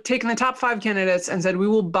taken the top 5 candidates and said, we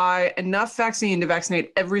will buy enough vaccine to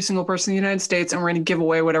vaccinate every single person in the United States. And we're going to give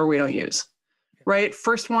away whatever we don't use. Right.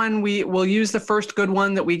 First one, we will use the first good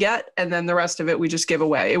one that we get. And then the rest of it, we just give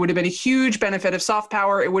away. It would have been a huge benefit of soft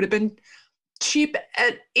power. It would have been cheap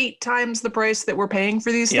at 8 times the price that we're paying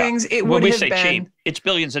for these things. It would have been cheap. It's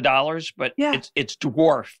billions of dollars, but it's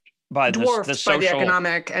dwarfed by the dwarfed by the social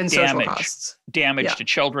economic and social costs. Damage to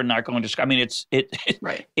children not going to school. I mean,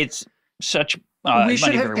 Right. It's such we should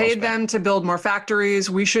money have very well paid spent. them to build more factories.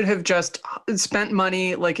 We should have just spent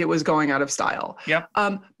money like it was going out of style. Yep.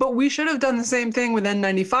 But we should have done the same thing with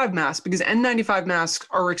N95 masks, because N95 masks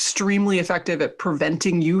are extremely effective at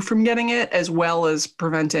preventing you from getting it, as well as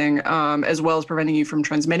preventing you from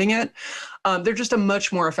transmitting it. They're just a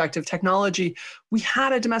much more effective technology. We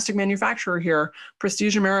had a domestic manufacturer here,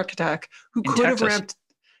 Prestige Americatech, who could have ramped.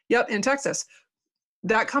 Yep, in Texas.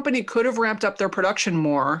 That company could have ramped up their production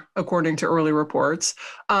more, according to early reports,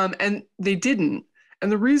 and they didn't.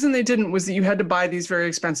 And the reason they didn't was that you had to buy these very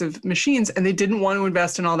expensive machines, and they didn't want to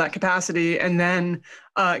invest in all that capacity and then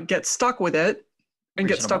get stuck with it and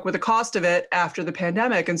get stuck with the cost of it after the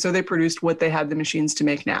pandemic. And so they produced what they had the machines to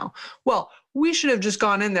make now. Well, we should have just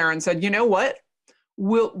gone in there and said, you know what?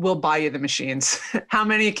 We'll buy you the machines. How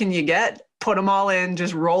many can you get? Put them all in,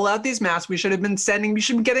 just roll out these masks. We should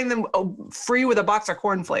be getting them free with a box of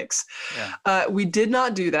cornflakes. Yeah. We did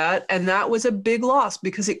not do that. And that was a big loss,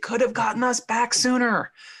 because it could have gotten us back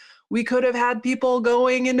sooner. We could have had people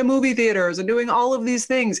going into movie theaters and doing all of these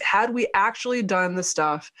things. Had we actually done the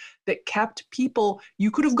stuff that kept people, you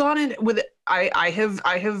could have gone in with it.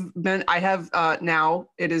 Now,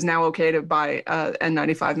 it is now okay to buy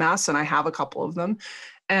N95 masks, and I have a couple of them.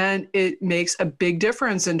 And it makes a big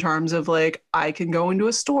difference in terms of, like, I can go into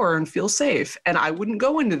a store and feel safe, and I wouldn't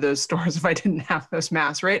go into those stores if I didn't have those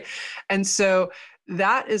masks, right? And so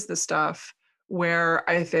that is the stuff where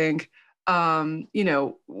I think,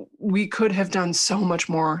 we could have done so much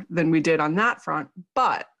more than we did on that front.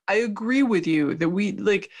 But I agree with you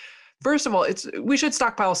that first of all, we should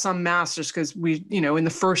stockpile some masks, just because in the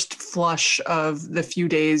first flush of the few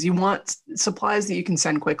days, you want supplies that you can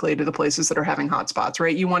send quickly to the places that are having hotspots,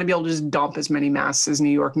 right? You want to be able to just dump as many masks as New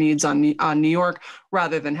York needs on New York,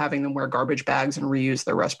 rather than having them wear garbage bags and reuse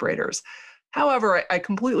their respirators. However, I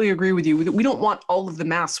completely agree with you. We don't want all of the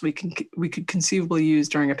masks we could conceivably use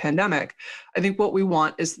during a pandemic. I think what we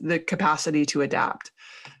want is the capacity to adapt.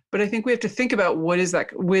 But I think we have to think about what is that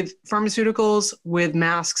with pharmaceuticals, with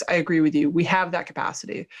masks. I agree with you. We have that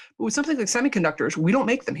capacity. But with something like semiconductors, we don't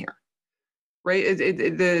make them here, right?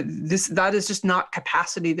 That is just not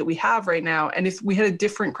capacity that we have right now. And if we had a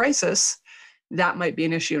different crisis, that might be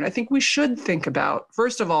an issue. And I think we should think about,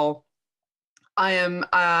 first of all,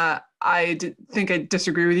 I think I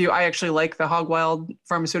disagree with you. I actually like the hog wild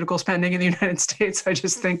pharmaceutical spending in the United States. I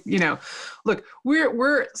just think, look,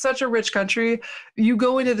 we're such a rich country. You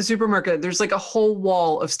go into the supermarket, there's like a whole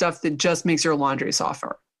wall of stuff that just makes your laundry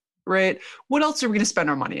softer, right? What else are we going to spend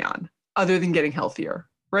our money on other than getting healthier,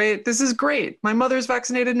 right? This is great. My mother's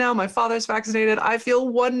vaccinated now. My father's vaccinated. I feel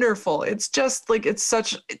wonderful. It's just like,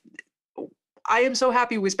 I am so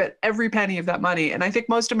happy we spent every penny of that money. And I think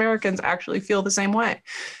most Americans actually feel the same way,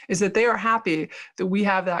 is that they are happy that we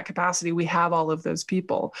have that capacity. We have all of those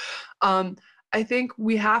people. I think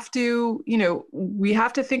we have to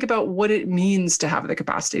think about what it means to have the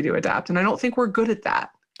capacity to adapt. And I don't think we're good at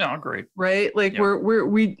that. No, agreed. Right? Like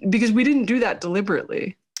because we didn't do that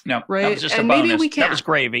deliberately. No, right? That was just and a bonus. Maybe we can. That was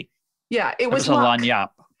gravy. Yeah, it was a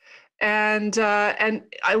lagniappe. And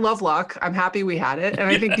I love luck. I'm happy we had it. And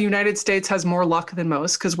I think the United States has more luck than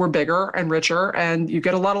most, because we're bigger and richer, and you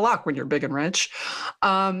get a lot of luck when you're big and rich.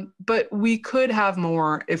 But we could have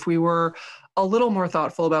more if we were a little more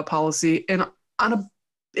thoughtful about policy in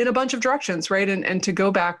a bunch of directions, right? And to go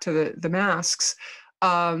back to the masks,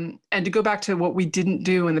 and to go back to what we didn't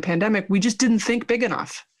do in the pandemic, we just didn't think big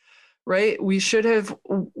enough, right? We should have.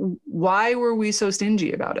 Why were we so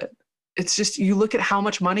stingy about it? It's just, you look at how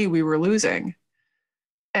much money we were losing,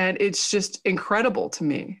 and it's just incredible to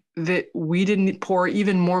me that we didn't pour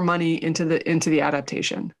even more money into the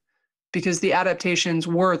adaptation, because the adaptations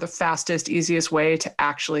were the fastest, easiest way to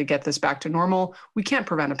actually get this back to normal. We can't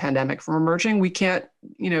prevent a pandemic from emerging. We can't,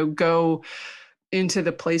 go into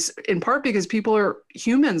the place, in part because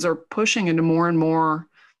humans are pushing into more and more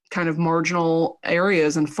kind of marginal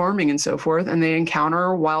areas and farming and so forth, and they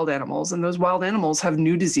encounter wild animals, and those wild animals have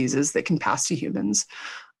new diseases that can pass to humans.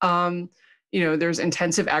 There's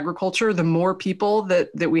intensive agriculture. The more people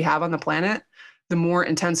that we have on the planet, the more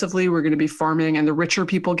intensively we're going to be farming, and the richer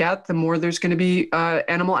people get, the more there's going to be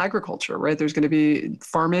animal agriculture, right? There's going to be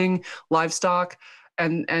farming, livestock,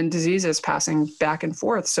 and diseases passing back and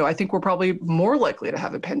forth. So I think we're probably more likely to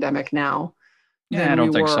have a pandemic now than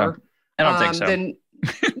we were. So. I don't think so.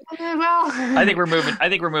 Well, I think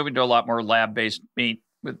we're moving to a lot more lab-based meat.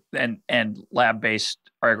 and lab-based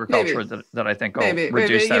agriculture that I think will reduce that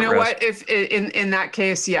risk. You know what? If in that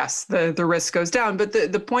case, yes, the risk goes down. But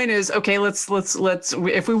the point is, okay, let's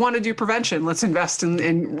if we want to do prevention, let's invest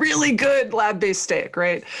in really good lab-based steak,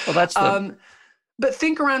 right? Well, that's the. But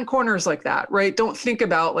think around corners like that, right? Don't think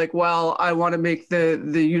about like, well, I want to make the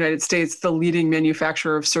United States the leading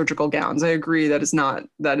manufacturer of surgical gowns. I agree that is not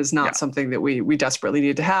something that we desperately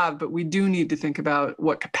need to have, but we do need to think about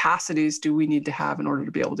what capacities do we need to have in order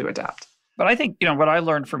to be able to adapt. But I think, what I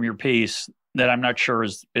learned from your piece that I'm not sure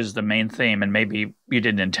is the main theme, and maybe you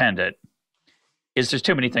didn't intend it, is there's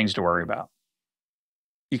too many things to worry about.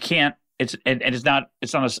 You can't, it's not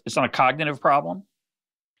a cognitive problem.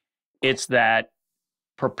 It's that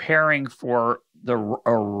preparing for the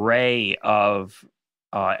array of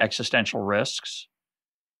existential risks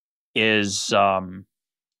would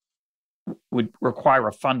require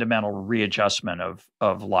a fundamental readjustment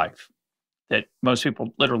of life that most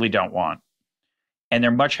people literally don't want. And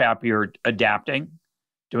they're much happier adapting,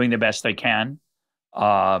 doing the best they can.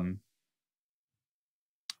 I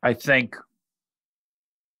think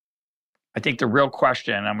the real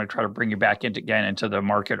question, and I'm going to try to bring you back into the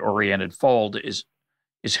market-oriented fold, is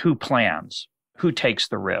who plans, who takes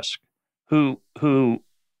the risk, who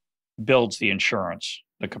builds the insurance,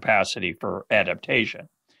 the capacity for adaptation.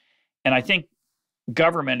 And I think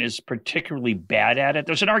government is particularly bad at it.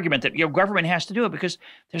 There's an argument that government has to do it because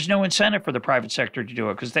there's no incentive for the private sector to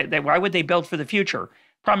do it, because why would they build for the future?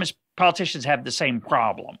 Problem is, politicians have the same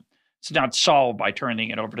problem. It's not solved by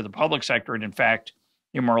turning it over to the public sector, and in fact,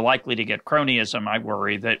 you're more likely to get cronyism, I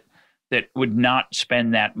worry, that would not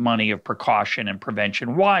spend that money of precaution and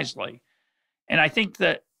prevention wisely. And I think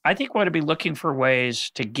we ought to be looking for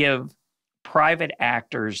ways to give private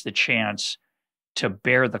actors the chance to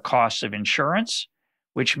bear the costs of insurance,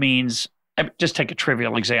 which means, just take a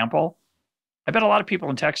trivial example. I bet a lot of people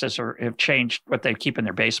in Texas have changed what they keep in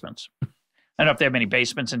their basements. I don't know if they have many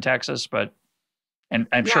basements in Texas, but, and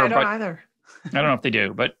I'm sure. I don't either. I don't know if they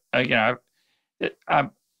do, but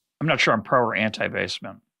I'm not sure I'm pro or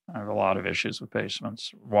anti-basement. I have a lot of issues with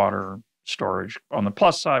basements, water storage on the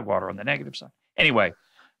plus side, water on the negative side. Anyway,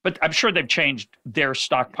 but I'm sure they've changed their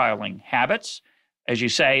stockpiling habits. As you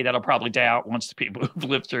say, that'll probably die out once the people who've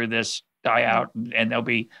lived through this die out, and they'll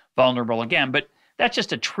be vulnerable again. But that's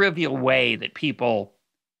just a trivial way that people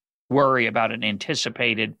worry about an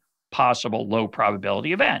anticipated possible low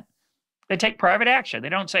probability event. They take private action. They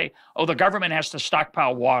don't say, oh, the government has to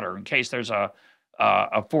stockpile water in case there's a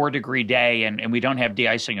 4-degree day and we don't have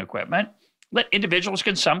de-icing equipment. Individuals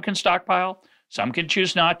some can stockpile, some can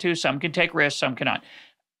choose not to, some can take risks, some cannot.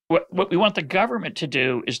 What we want the government to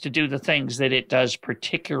do is to do the things that it does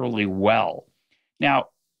particularly well. Now,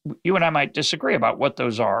 you and I might disagree about what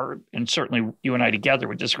those are, and certainly you and I together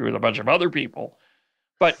would disagree with a bunch of other people.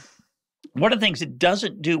 But one of the things it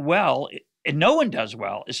doesn't do well, and no one does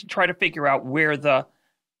well, is to try to figure out where the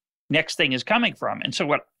next thing is coming from. And so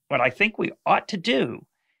what I think we ought to do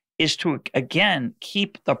is to, again,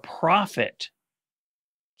 keep the profit,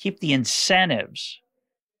 keep the incentives,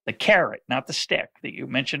 the carrot, not the stick that you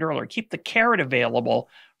mentioned earlier, keep the carrot available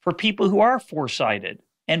for people who are foresighted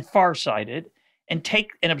and farsighted and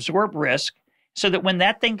take and absorb risk, so that when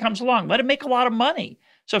that thing comes along, let it make a lot of money.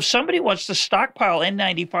 So if somebody wants to stockpile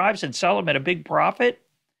N95s and sell them at a big profit,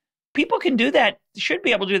 people can do that, should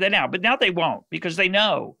be able to do that now, but now they won't, because they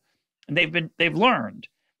know, and they've learned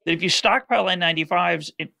that if you stockpile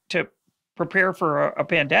N95s to prepare for a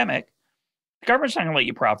pandemic, the government's not going to let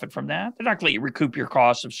you profit from that. They're not going to let you recoup your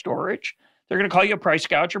costs of storage. They're going to call you a price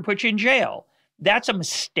gouge or put you in jail. That's a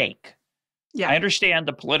mistake. Yeah. I understand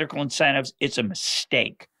the political incentives. It's a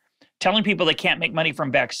mistake. Telling people they can't make money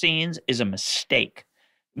from vaccines is a mistake.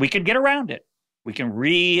 We can get around it. We can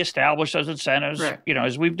reestablish those incentives, right,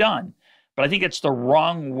 as we've done. But I think it's the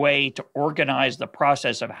wrong way to organize the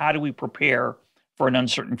process of how do we prepare for an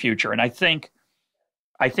uncertain future. And I think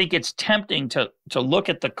it's tempting to look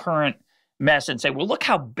at the current mess and say, well, look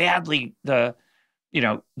how badly the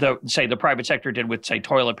private sector did with, say,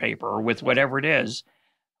 toilet paper or with whatever it is.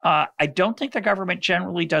 I don't think the government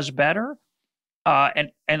generally does better.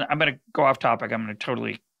 And I'm going to go off topic. I'm going to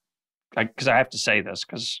totally, because I have to say this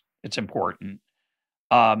because it's important.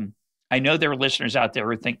 I know there are listeners out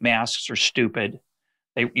there who think masks are stupid.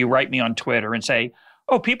 You write me on Twitter and say,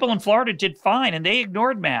 oh, people in Florida did fine and they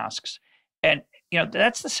ignored masks. And,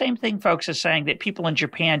 that's the same thing, folks, as saying that people in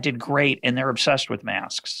Japan did great and they're obsessed with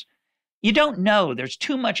masks. You don't know. There's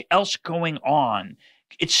too much else going on.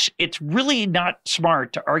 It's really not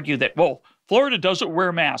smart to argue that, well, Florida doesn't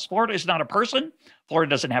wear masks. Florida is not a person. Florida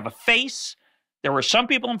doesn't have a face. There were some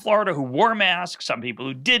people in Florida who wore masks, some people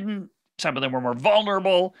who didn't. Some of them were more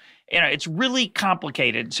vulnerable. It's really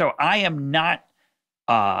complicated. So I am not,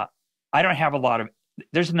 I don't have a lot of,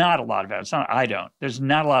 there's not a lot of evidence. There's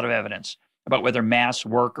not a lot of evidence about whether masks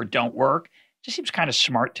work or don't work. It just seems kind of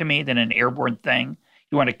smart to me that an airborne thing,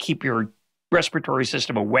 you want to keep your respiratory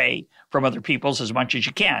system away from other people's as much as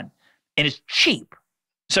you can. And it's cheap.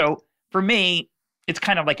 So for me, it's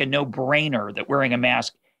kind of like a no-brainer that wearing a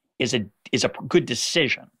mask is a good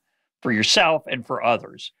decision for yourself and for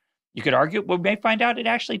others. You could argue, we may find out it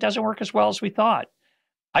actually doesn't work as well as we thought.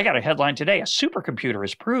 I got a headline today, a supercomputer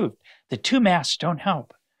has proved that 2 masks don't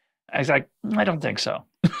help. I was like, I don't think so.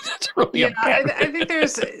 That's really I think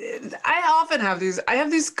I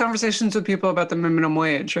have these conversations with people about the minimum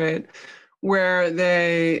wage, right? Where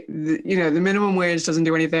the minimum wage doesn't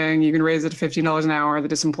do anything. You can raise it to $15 an hour. The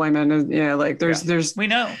disemployment is, there's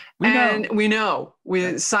we know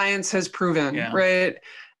science has proven, right?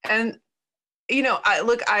 And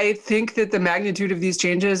I think that the magnitude of these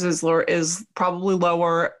changes is probably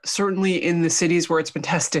lower, certainly in the cities where it's been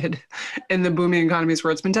tested, in the booming economies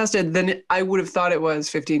where it's been tested, than I would have thought it was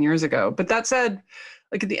 15 years ago. But that said,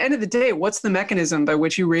 like at the end of the day, what's the mechanism by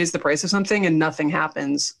which you raise the price of something and nothing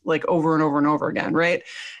happens like over and over and over again, right?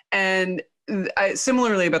 And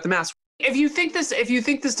similarly about the mask, if you think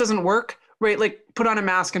this doesn't work, right, like put on a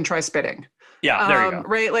mask and try spitting. Yeah, there you go.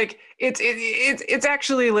 Right, like it's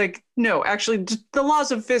actually like no, actually the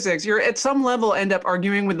laws of physics. You're at some level end up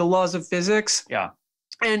arguing with the laws of physics. Yeah,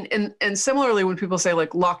 and similarly, when people say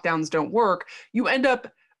like lockdowns don't work, you end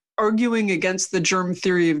up arguing against the germ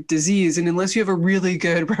theory of disease. And unless you have a really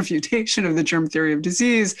good refutation of the germ theory of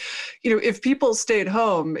disease, if people stayed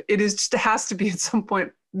home, has to be at some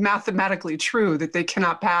point mathematically true that they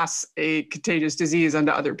cannot pass a contagious disease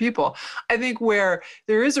onto other people. I think where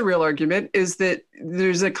there is a real argument is that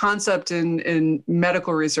there's a concept in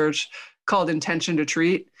medical research called intention to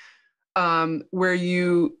treat, where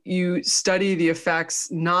you study the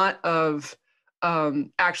effects not of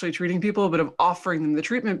actually treating people, but of offering them the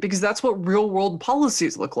treatment, because that's what real world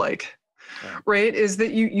policies look like, right? Is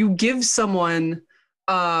that you give someone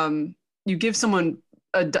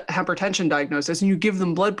a hypertension diagnosis and you give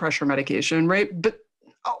them blood pressure medication, right? But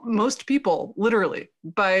most people, literally,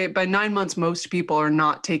 by 9 months, most people are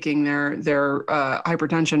not taking their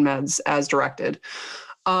hypertension meds as directed.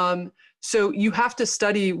 So you have to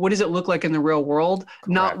study what does it look like in the real world,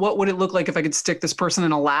 not what would it look like if I could stick this person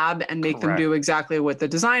in a lab and make them do exactly what the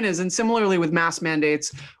design is. And similarly with mask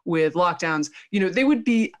mandates, with lockdowns, they would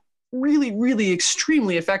be really, really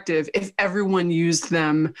extremely effective if everyone used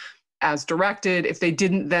them as directed, if they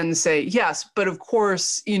didn't then say, yes, but of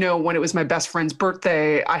course, when it was my best friend's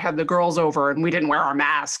birthday, I had the girls over and we didn't wear our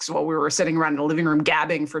masks while we were sitting around in the living room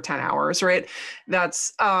gabbing for 10 hours, right?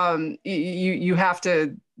 That's, you have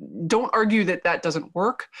to, don't argue that doesn't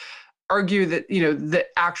work. Argue that, the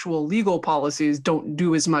actual legal policies don't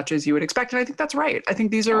do as much as you would expect. And I think that's right. I think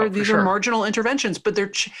these are marginal interventions, but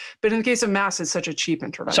but in the case of masks, it's such a cheap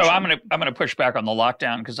intervention. So I'm going to push back on the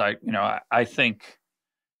lockdown because I think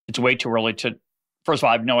it's way too early to, first of all,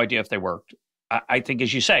 I have no idea if they worked. I think,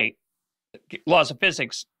 as you say, laws of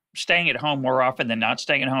physics, staying at home more often than not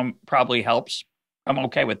staying at home probably helps. I'm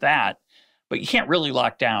okay with that. But you can't really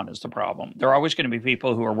lock down is the problem. There are always going to be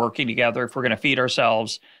people who are working together. If we're going to feed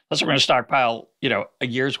ourselves, unless we're going to stockpile, a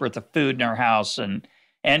year's worth of food in our house and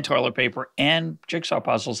toilet paper and jigsaw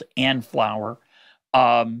puzzles and flour,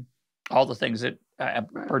 all the things that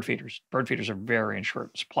bird feeders are very in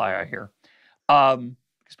short supply, I hear.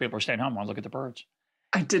 Because people are staying home and look at the birds.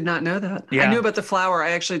 I did not know that. Yeah. I knew about the flower. I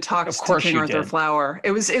actually talked to King Arthur Flower.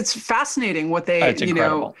 It's fascinating what they,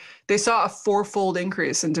 they saw a 4-fold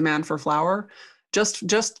increase in demand for flour,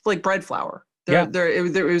 just like bread flour.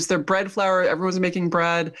 It was their bread flour. Everyone's making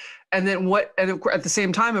bread. And then at the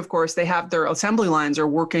same time, of course, they have their assembly lines are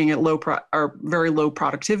working at very low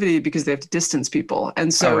productivity because they have to distance people.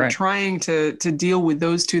 And so trying to deal with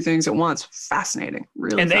those two things at once, fascinating,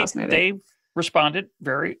 really fascinating. They've responded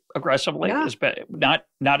very aggressively, not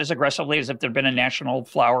as aggressively as if there'd been a national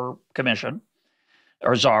flour commission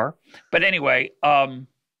or czar. But anyway, the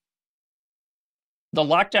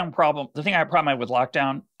lockdown problem, the thing I have a problem with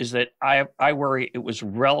lockdown is that I worry it was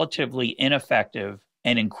relatively ineffective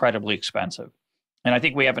and incredibly expensive. And I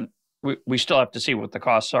think we still have to see what the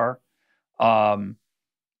costs are. And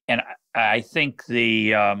I think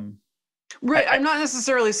Right. I'm not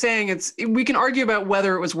necessarily saying we can argue about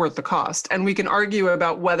whether it was worth the cost, and we can argue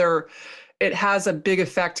about whether it has a big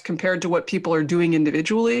effect compared to what people are doing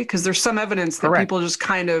individually, because there's some evidence that people just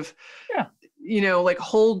kind of, like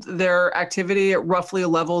hold their activity at roughly a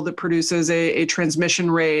level that produces a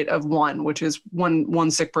transmission rate of 1, which is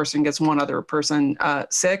one sick person gets one other person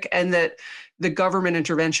sick, and that the government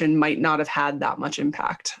intervention might not have had that much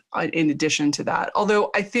impact in addition to that.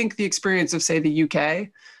 Although I think the experience of, say, the UK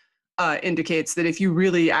indicates that if you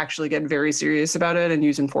really actually get very serious about it and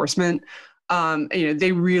use enforcement,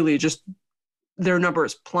 they really just, their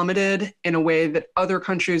numbers plummeted in a way that other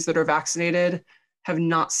countries that are vaccinated have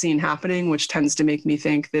not seen happening, which tends to make me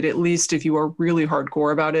think that at least if you are really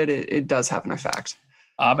hardcore about it, it does have an effect.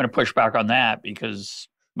 I'm going to push back on that because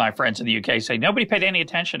my friends in the UK say nobody paid any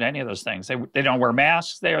attention to any of those things. They don't wear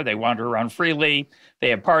masks there. They wander around freely.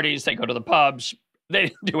 They have parties. They go to the pubs. They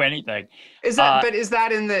didn't do anything. Is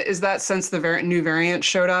that since the new variant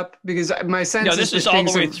showed up? Because my sense no, this is all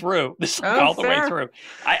the way through. This is all the way through.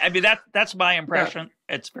 I mean, that's my impression.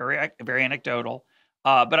 Yeah. It's very, very anecdotal.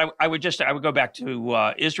 But I would go back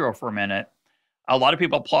to Israel for a minute. A lot of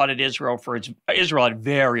people applauded Israel for Israel had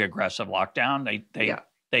very aggressive lockdown.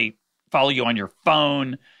 They follow you on your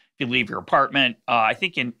phone if you leave your apartment. I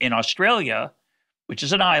think in Australia, which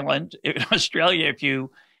is an island, in Australia, if you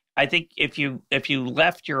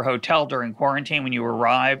left your hotel during quarantine when you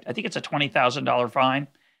arrived, I think it's a $20,000 fine,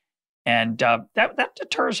 and that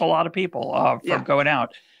deters a lot of people from going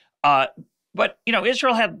out. But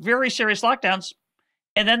Israel had very serious lockdowns.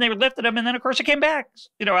 And then they lifted them, and then of course it came back.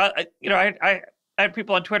 I had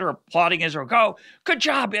people on Twitter applauding Israel. Go, good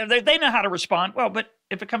job. They know how to respond. Well, but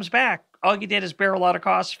if it comes back, all you did is bear a lot of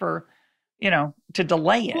costs for, to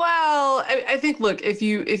delay it. Well, I think, look, if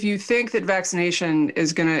you think that vaccination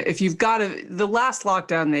is if you've got the last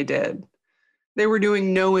lockdown they were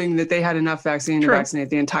doing knowing that they had enough vaccine to vaccinate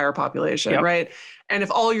the entire population, right? And if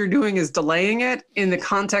all you're doing is delaying it in the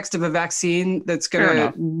context of a vaccine that's going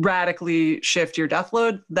to radically shift your death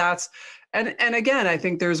load, and again, I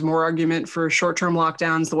think there's more argument for short-term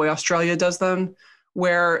lockdowns the way Australia does them,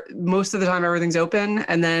 where most of the time everything's open.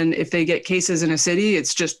 And then if they get cases in a city,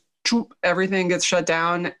 it's just everything gets shut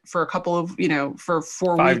down for a couple of, for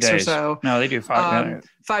 4 weeks days. Or so. No, they do 5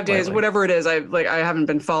 5 days, whatever it is. I haven't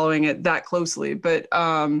been following it that closely, but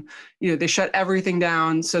they shut everything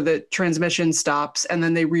down so that transmission stops, and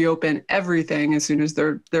then they reopen everything as soon as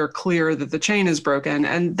they're clear that the chain is broken.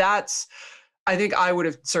 And I think I would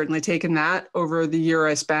have certainly taken that over the year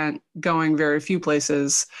I spent going very few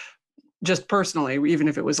places, just personally, even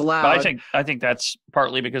if it was allowed. But I think that's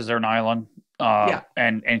partly because they're an island.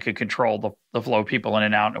 And could control the flow of people in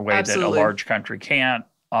and out in a way that a large country can't.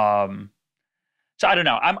 So I don't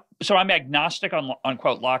know. I'm agnostic on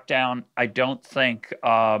quote lockdown. I don't think,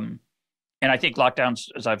 and I think lockdowns,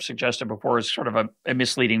 as I've suggested before, is sort of a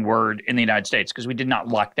misleading word in the United States because we did not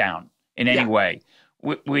lock down in any way.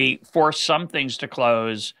 We forced some things to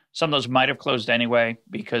close. Some of those might have closed anyway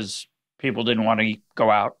because people didn't want to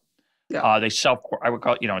go out. Yeah. I would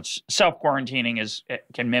call it, it's self-quarantining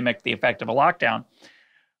can mimic the effect of a lockdown.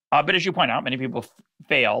 But as you point out, many people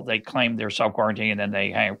fail. They claim they're self-quarantining and then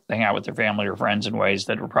they hang out with their family or friends in ways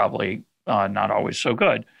that are probably not always so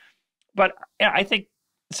good. But I think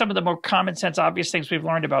some of the more common sense, obvious things we've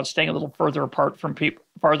learned about staying a little farther apart from people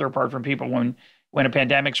when a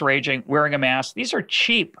pandemic's raging, wearing a mask, these are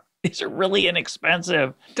cheap. These are really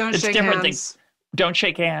inexpensive. Don't shake hands. Don't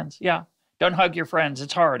shake hands. Yeah. Don't hug your friends.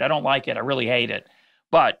 It's hard. I don't like it. I really hate it.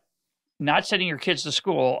 But not sending your kids to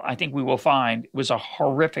school, I think we will find, was a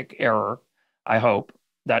horrific error. I hope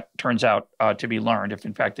that turns out to be learned. If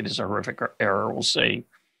in fact it is a horrific error, we'll see.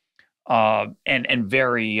 And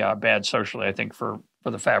very bad socially, I think, for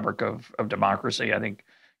the fabric of democracy. I think,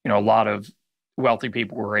 a lot of wealthy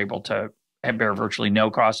people were able to bear virtually no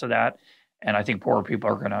cost of that. And I think poorer people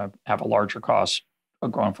are going to have a larger cost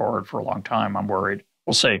going forward for a long time. I'm worried.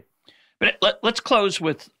 We'll see. But let's close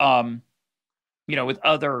with, with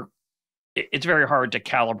other. It's very hard to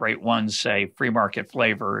calibrate one's, say, free market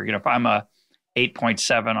flavor. If I'm a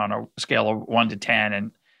 8.7 on a scale of 1 to 10,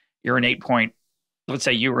 and you're an 8. Let's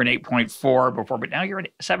say you were an 8.4 before, but now you're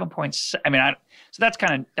at 7.6. I mean, so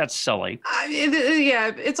that's silly.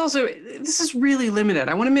 It's also, this is really limited.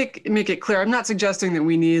 I want to make it clear. I'm not suggesting that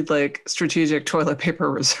we need like strategic toilet paper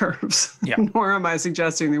reserves, nor am I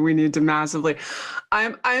suggesting that we need to massively.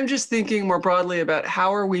 I'm just thinking more broadly about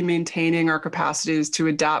how are we maintaining our capacities to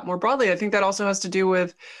adapt more broadly. I think that also has to do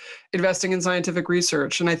with investing in scientific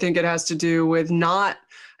research. And I think it has to do with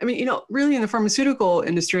really in the pharmaceutical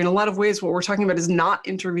industry, in a lot of ways, what we're talking about is not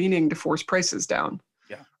intervening to force prices down.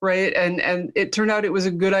 Yeah. Right. And it turned out it was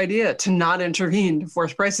a good idea to not intervene to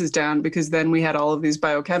force prices down, because then we had all of these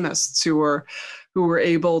biochemists who were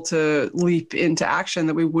able to leap into action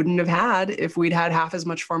that we wouldn't have had if we'd had half as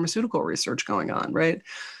much pharmaceutical research going on. Right.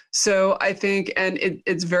 So I think, and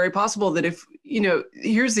it's very possible that if,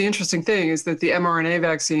 here's the interesting thing is that the mRNA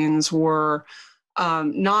vaccines were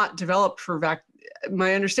not developed for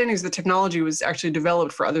my understanding is the technology was actually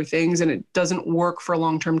developed for other things and it doesn't work for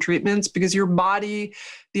long-term treatments because your body,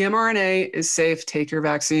 the mRNA is safe. Take your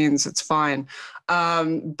vaccines. It's fine.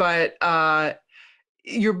 But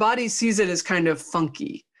your body sees it as kind of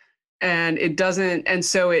funky and it doesn't. And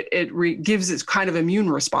so it gives its kind of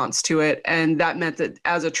immune response to it. And that meant that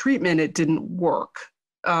as a treatment, it didn't work.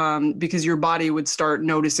 Because your body would start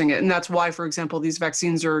noticing it. And that's why, for example, these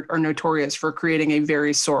vaccines are notorious for creating a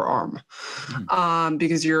very sore arm.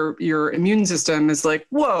 Because your immune system is like,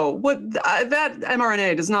 whoa, that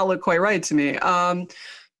mRNA does not look quite right to me.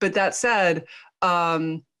 But that said,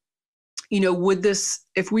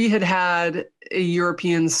 if we had a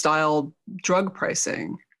European style drug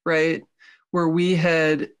pricing, right, where we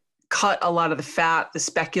had cut a lot of the fat, the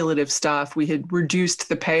speculative stuff. We had reduced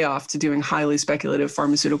the payoff to doing highly speculative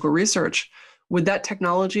pharmaceutical research. Would that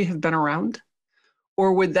technology have been around?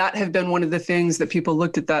 Or would that have been one of the things that people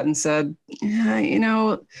looked at that and said,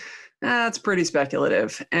 yeah, that's pretty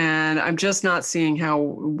speculative. And I'm just not seeing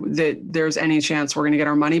how there's any chance we're going to get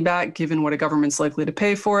our money back, given what a government's likely to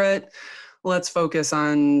pay for it. Let's focus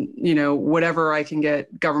on, whatever I can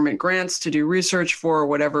get government grants to do research for,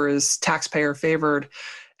 whatever is taxpayer favored.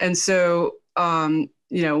 And so,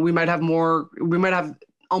 we might have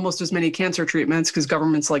almost as many cancer treatments because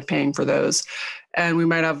governments like paying for those. And we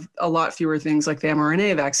might have a lot fewer things like the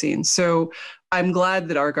mRNA vaccine. So I'm glad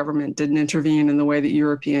that our government didn't intervene in the way that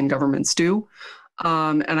European governments do.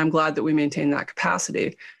 And I'm glad that we maintain that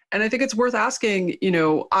capacity. And I think it's worth asking,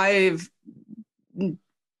 I've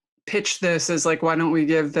pitched this as like, why don't we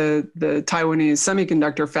give the Taiwanese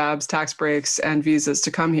semiconductor fabs tax breaks and visas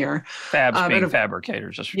to come here? Fabs being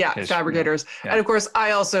fabricators. Fabricators. Yeah. And of course,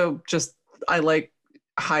 I like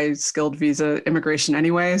high skilled visa immigration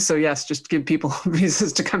anyway. So yes, just give people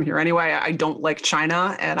visas to come here anyway. I don't like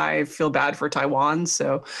China and I feel bad for Taiwan.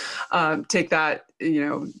 So take that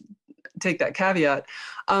caveat.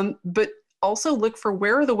 But also look for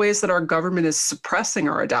where are the ways that our government is suppressing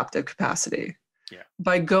our adaptive capacity. Yeah.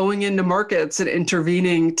 By going into markets and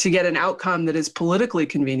intervening to get an outcome that is politically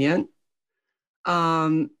convenient,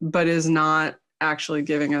 but is not actually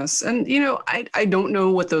giving us. And, I don't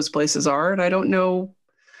know what those places are, and I don't know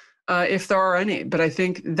if there are any, but I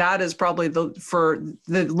think that is probably for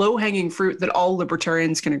the low-hanging fruit that all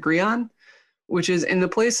libertarians can agree on, which is in the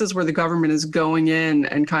places where the government is going in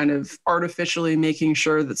and kind of artificially making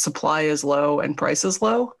sure that supply is low and price is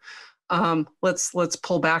low. Let's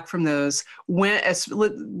pull back from those.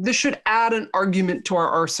 This should add an argument to our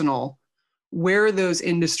arsenal where those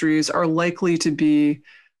industries are likely to be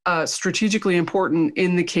strategically important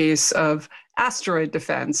in the case of asteroid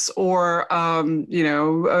defense or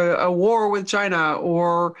a war with China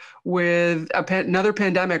or with another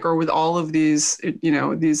pandemic or with all of these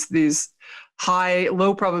these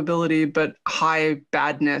low probability but high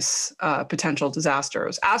badness potential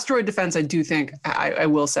disasters. Asteroid defense, I do think, I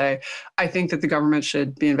will say, I think that the government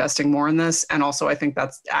should be investing more in this. And also I think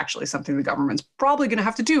that's actually something the government's probably going to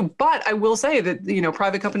have to do. But I will say that,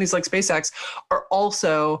 private companies like SpaceX are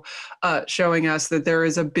also showing us that there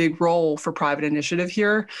is a big role for private initiative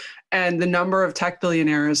here. And the number of tech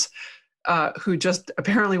billionaires who just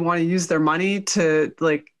apparently want to use their money to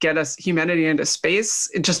get us humanity into space.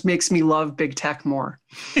 It just makes me love big tech more.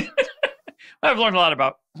 I've learned a lot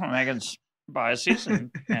about Megan's biases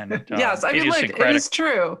and yes, I mean, it is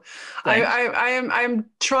true. I'm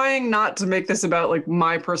trying not to make this about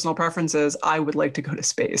my personal preferences. I would like to go to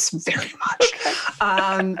space very much.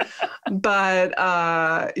 But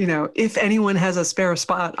if anyone has a spare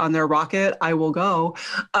spot on their rocket, I will go.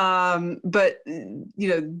 But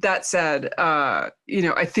that said, I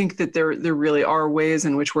think that there really are ways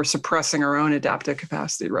in which we're suppressing our own adaptive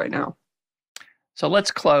capacity right now. So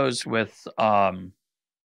let's close with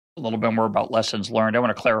a little bit more about lessons learned. I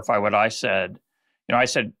want to clarify what I said. I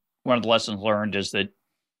said one of the lessons learned is that,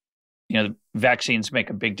 vaccines make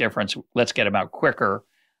a big difference. Let's get them out quicker.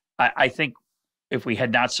 I think if we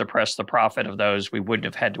had not suppressed the profit of those, we wouldn't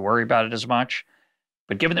have had to worry about it as much.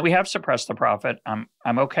 But given that we have suppressed the profit, I'm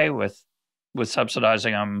okay with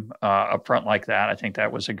subsidizing them up front like that. I think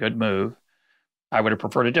that was a good move. I would have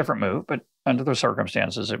preferred a different move, but under the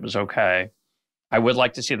circumstances, it was okay. I would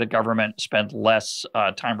like to see the government spend less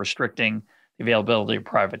time restricting the availability of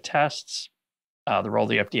private tests. The role of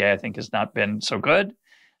the FDA, I think, has not been so good.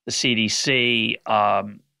 The CDC,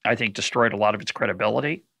 I think, destroyed a lot of its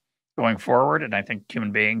credibility going forward. And I think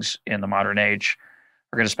human beings in the modern age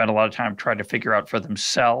are going to spend a lot of time trying to figure out for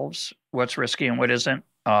themselves what's risky and what isn't.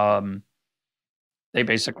 They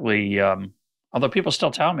basically, although people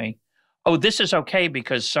still tell me, oh, this is okay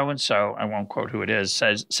because so-and-so, I won't quote who it is,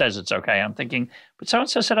 says it's okay. I'm thinking, but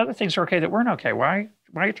so-and-so said other things are okay that weren't okay. Why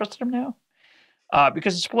are you trusting them now?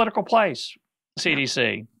 Because it's a political place,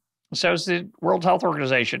 CDC. So is the World Health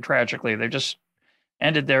Organization, tragically. They've just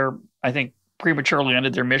I think, prematurely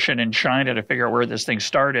ended their mission in China to figure out where this thing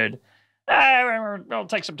started. It'll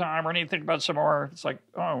take some time. We're going to think about some more. It's like,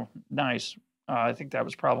 oh, nice. I think that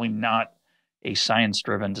was probably not a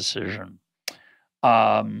science-driven decision.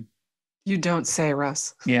 You don't say,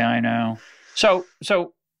 Russ. Yeah, I know. So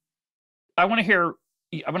I want to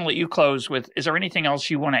let you close with, is there anything else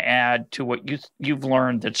you want to add to what you've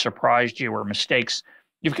learned that surprised you or mistakes?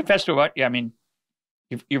 You've confessed to what? Yeah, I mean,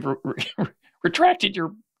 you've retracted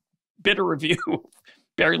your bitter review of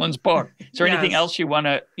Barry Lynn's book. Is there anything else you want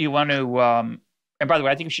to, and by the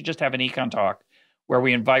way, I think we should just have an EconTalk where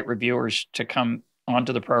we invite reviewers to come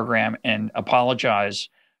onto the program and apologize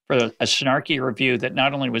for a snarky review that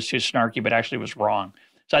not only was too snarky, but actually was wrong.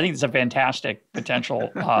 So I think it's a fantastic potential,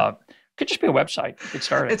 could just be a website. Get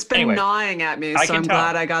started. It's been gnawing at me, so I'm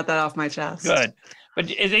glad I got that off my chest. Good. But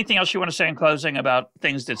is anything else you want to say in closing about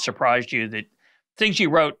things that surprised you, that things you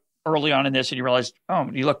wrote early on in this and you realized, oh,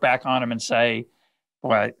 you look back on them and say,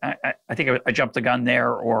 boy, I think I jumped the gun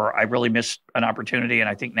there, or I really missed an opportunity, and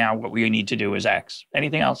I think now what we need to do is X.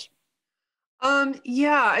 Anything else?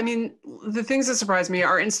 Yeah, I mean, the things that surprised me,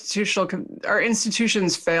 our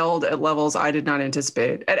institutions failed at levels I did not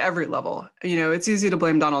anticipate at every level. It's easy to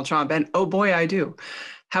blame Donald Trump, and oh boy, I do.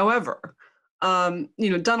 However,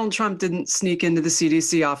 Donald Trump didn't sneak into the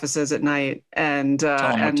CDC offices at night and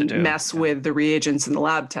mess with the reagents in the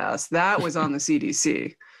lab tests. That was on the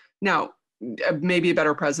CDC. Now, maybe a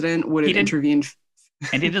better president would have intervened.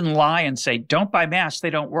 And he didn't lie and say, don't buy masks, they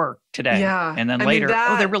don't work today. Yeah. And then later,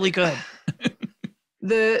 they're really good.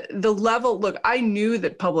 The level, look, I knew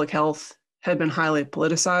that public health had been highly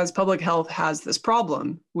politicized. Public health has this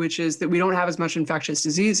problem, which is that we don't have as much infectious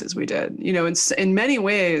disease as we did. In many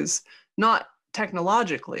ways, not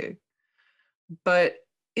technologically, but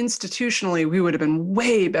institutionally, we would have been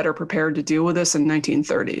way better prepared to deal with this in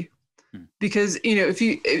 1930. Because, if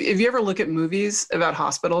you ever look at movies about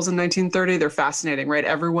hospitals in 1930, they're fascinating, right?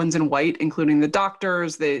 Everyone's in white, including the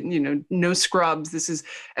doctors. They, no scrubs.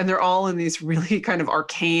 And they're all in these really kind of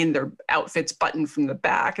arcane, their outfits buttoned from the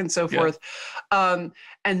back and so forth. And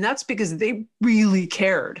that's because they really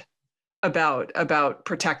cared about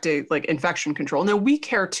protecting, like, infection control. Now, we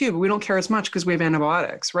care too, but we don't care as much because we have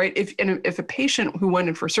antibiotics, right? If a patient who went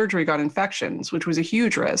in for surgery got infections, which was a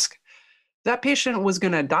huge risk, that patient was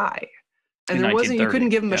going to die. And you couldn't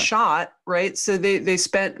give them a shot, right? So they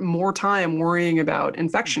spent more time worrying about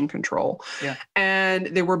infection control, and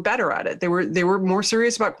they were better at it. They were more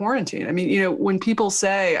serious about quarantine. I mean, when people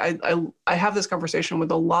say, I have this conversation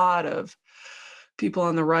with a lot of people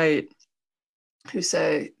on the right who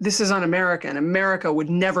say, this is un-American. America would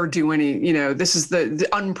never do any, this is the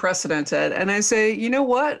unprecedented. And I say, you know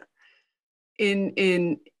what? In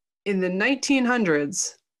the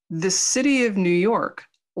 1900s, the city of New York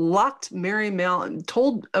locked Mary Mallon,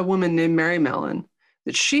 told a woman named Mary Mallon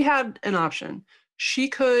that she had an option. She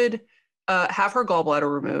could have her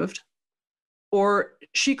gallbladder removed, or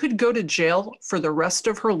she could go to jail for the rest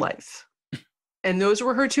of her life. And those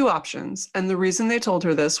were her two options. And the reason they told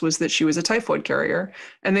her this was that she was a typhoid carrier.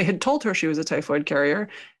 And they had told her she was a typhoid carrier,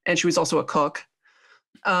 and she was also a cook.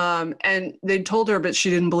 And they told her, but she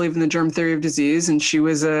didn't believe in the germ theory of disease. And she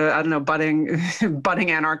was budding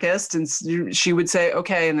anarchist. And she would say,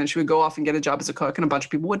 okay. And then she would go off and get a job as a cook, and a bunch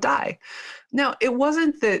of people would die. Now, it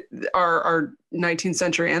wasn't that our 19th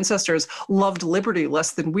century ancestors loved liberty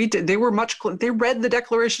less than we did. They read the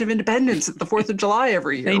Declaration of Independence at the 4th of July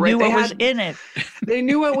every year. They knew what was in it. They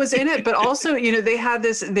knew what was in it, but also, they had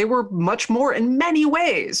this, they were much more in many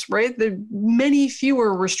ways, right? The many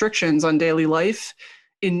fewer restrictions on daily life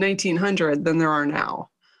in 1900 than there are now,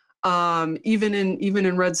 even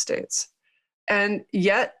in red states. And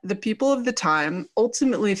yet the people of the time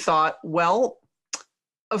ultimately thought, well,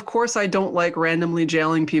 of course, I don't like randomly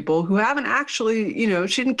jailing people who haven't actually,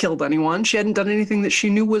 she hadn't killed anyone. She hadn't done anything that she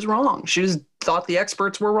knew was wrong. She just thought the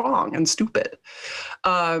experts were wrong and stupid,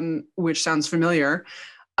 which sounds familiar.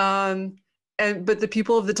 But the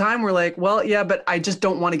people of the time were like, well, yeah, but I just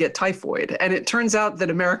don't want to get typhoid. And it turns out that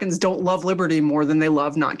Americans don't love liberty more than they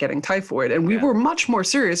love not getting typhoid. And we were much more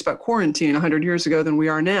serious about quarantine 100 years ago than we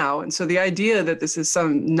are now. And so the idea that this is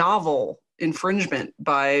some novel infringement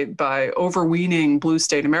by overweening blue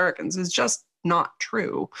state Americans is just not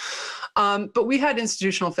true. But we had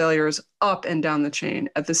institutional failures up and down the chain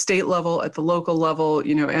at the state level, at the local level.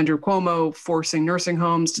 You know, Andrew Cuomo forcing nursing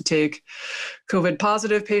homes to take COVID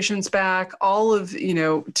positive patients back, all of, you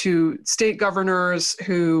know, to state governors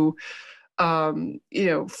who, you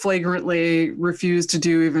know, flagrantly refuse to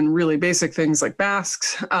do even really basic things like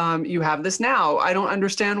masks. You have this now. I don't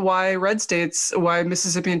understand why red states, why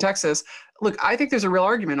Mississippi and Texas. Look, I think there's a real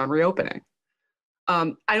argument on reopening.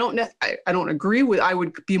 I don't agree with, I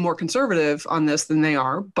would be more conservative on this than they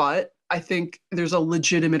are, but I think there's a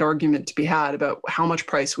legitimate argument to be had about how much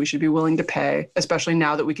price we should be willing to pay, especially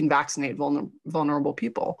now that we can vaccinate vulnerable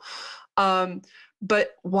people.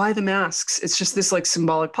 But why the masks? It's just this like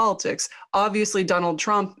symbolic politics. Obviously, Donald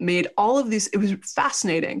Trump made all of these, it was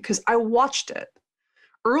fascinating because I watched it.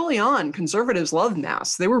 Early on, conservatives loved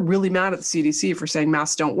masks. They were really mad at the CDC for saying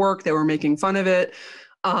masks don't work. They were making fun of it.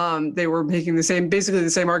 They were making basically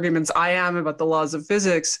the same arguments I am about the laws of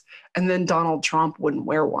physics. And then Donald Trump wouldn't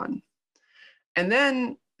wear one. And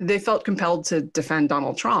then they felt compelled to defend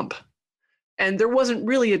Donald Trump. And there wasn't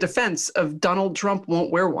really a defense of Donald Trump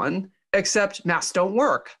won't wear one, except masks don't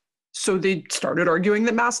work. So they started arguing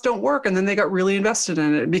that masks don't work. And then they got really invested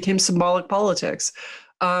in it. It became symbolic politics.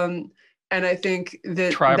 And I think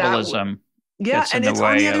that tribalism. Yeah, and it's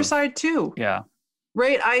on the other side too. Yeah.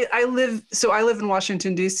 Right. I live in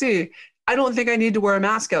Washington, D.C. I don't think I need to wear a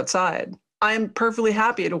mask outside. I'm perfectly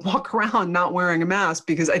happy to walk around not wearing a mask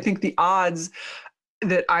because I think the odds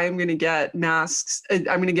that I am going to get masks, I'm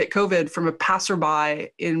going to get COVID from a passerby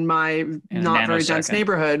in my not very dense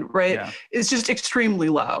neighborhood, right, is just extremely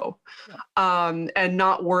low. And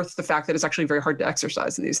not worth the fact that it's actually very hard to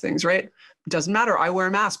exercise in these things, right? It doesn't matter. I wear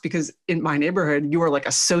a mask because in my neighborhood, you are like a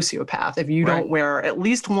sociopath if you don't wear at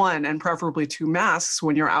least one and preferably two masks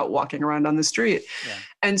when you're out walking around on the street. Yeah.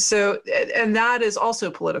 And so, and that is also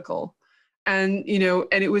political. And, you know,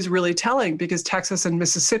 and it was really telling because Texas and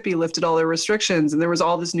Mississippi lifted all their restrictions and there was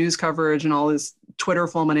all this news coverage and all this Twitter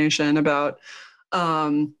fulmination about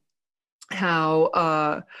how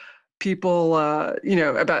people, you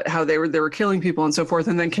know, about how they were killing people and so forth.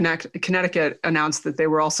 And then Connecticut announced that they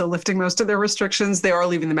were also lifting most of their restrictions. They are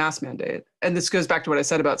leaving the mask mandate. And this goes back to what I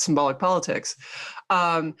said about symbolic politics.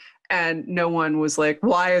 And no one was like,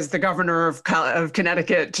 why is the governor of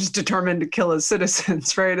Connecticut just determined to kill his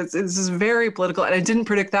citizens, right? This is very political. And I didn't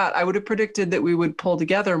predict that. I would have predicted that we would pull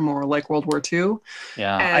together more like World War II.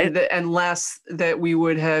 Yeah. And less that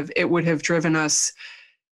it would have driven us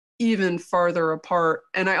even farther apart.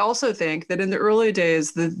 And I also think that in the early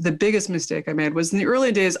days, the biggest mistake I made was in the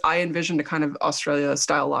early days, I envisioned a kind of Australia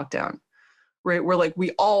style lockdown, right? Where like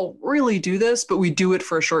we all really do this, but we do it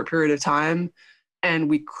for a short period of time and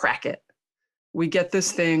we crack it. We get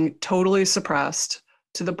this thing totally suppressed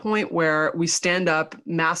to the point where we stand up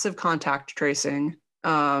massive contact tracing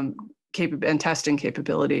and testing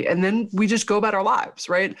capability, and then we just go about our lives,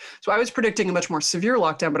 right? So I was predicting a much more severe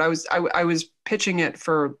lockdown, but I was pitching it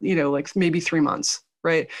for, you know, like maybe 3 months,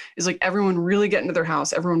 right? It's like everyone really get into their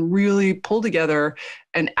house, everyone really pull together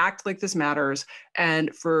and act like this matters.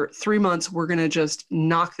 And for 3 months, we're going to just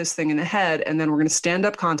knock this thing in the head. And then we're going to stand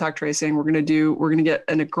up contact tracing. We're going to get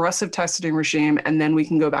an aggressive testing regime, and then we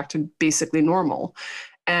can go back to basically normal.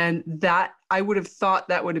 And that I would have thought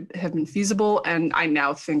that would have been feasible. And I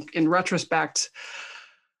now think in retrospect,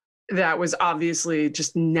 that was obviously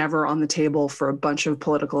just never on the table for a bunch of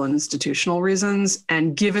political and institutional reasons.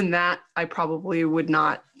 And given that, I probably would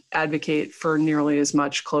not advocate for nearly as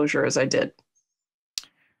much closure as I did.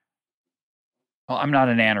 Well, I'm not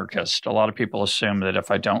an anarchist. A lot of people assume that if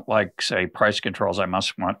I don't like, say, price controls, I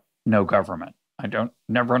must want no government. I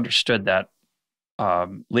never understood that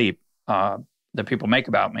leap that people make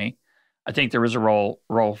about me. I think there is a role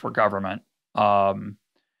for government. But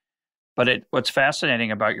what's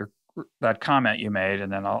fascinating about that comment you made, and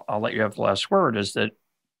then I'll let you have the last word, is that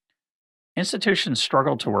institutions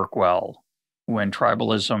struggle to work well when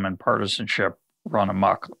tribalism and partisanship run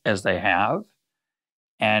amok as they have.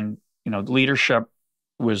 And, you know, leadership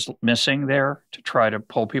was missing there to try to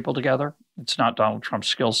pull people together. It's not Donald Trump's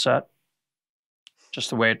skill set, just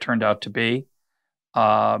the way it turned out to be.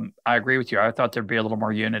 I agree with you. I thought there'd be a little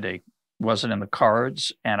more unity. It wasn't in the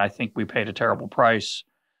cards, and I think we paid a terrible price.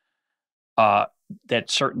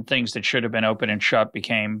 That certain things that should have been open and shut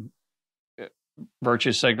became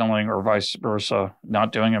virtue signaling, or vice versa.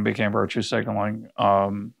 Not doing them became virtue signaling.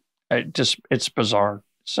 It's bizarre.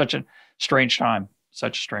 Such a strange time.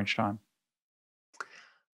 Such a strange time.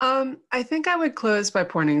 I think I would close by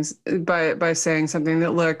by saying something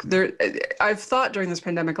that, look, I've thought during this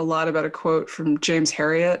pandemic a lot about a quote from James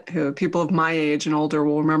Herriot, who people of my age and older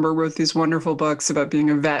will remember wrote these wonderful books about being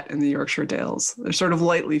a vet in the Yorkshire Dales. They're sort of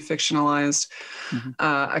lightly fictionalized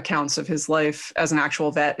accounts of his life as an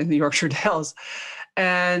actual vet in the Yorkshire Dales.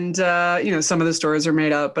 And, some of the stories are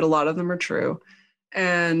made up, but a lot of them are true.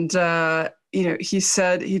 And, he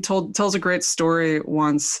tells a great story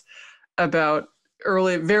once about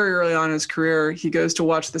very early on in his career. He goes to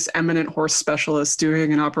watch this eminent horse specialist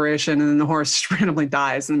doing an operation, and then the horse just randomly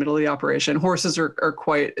dies in the middle of the operation. Horses are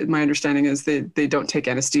quite, my understanding is they don't take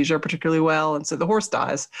anesthesia particularly well. And so the horse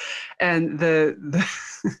dies. And the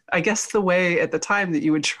I guess the way at the time that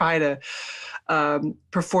you would try to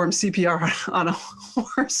perform CPR on a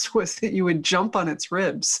horse was that you would jump on its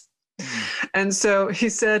ribs. And so he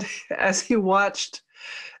said, as he watched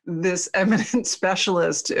this eminent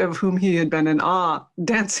specialist of whom he had been in awe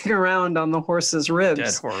dancing around on the horse's ribs,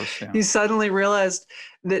 dead horse, yeah, he suddenly realized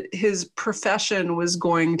that his profession was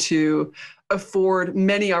going to afford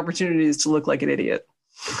many opportunities to look like an idiot.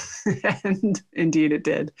 And indeed it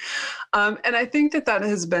did. And I think that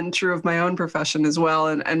has been true of my own profession as well,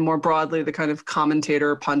 and more broadly, the kind of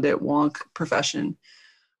commentator, pundit, wonk profession,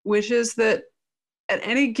 which is that at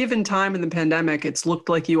any given time in the pandemic, it's looked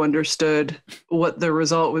like you understood what the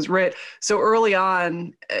result was, right? So early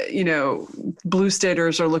on, blue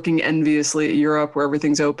staters are looking enviously at Europe where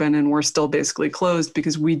everything's open and we're still basically closed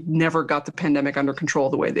because we never got the pandemic under control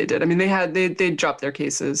the way they did. I mean, they dropped their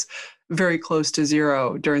cases very close to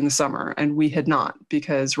zero during the summer, and we had not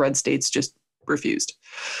because red states just refused.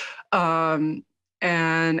 And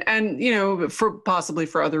possibly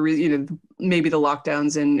for other reasons, maybe the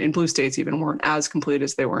lockdowns in blue states even weren't as complete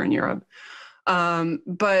as they were in Europe.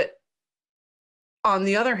 But on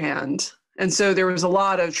the other hand, and so there was a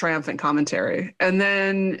lot of triumphant commentary, and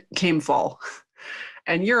then came fall,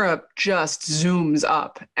 and Europe just zooms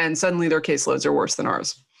up, and suddenly their caseloads are worse than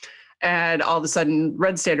ours. And all of a sudden,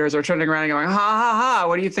 red staters are turning around and going, ha, ha, ha,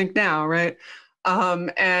 what do you think now, right?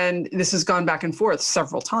 And this has gone back and forth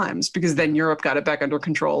several times because then Europe got it back under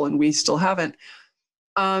control and we still haven't.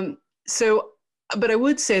 But I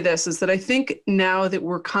would say this is that I think now that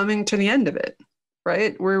we're coming to the end of it,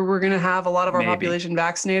 right? We're going to have a lot of our population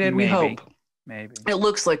vaccinated. We hope. Maybe. It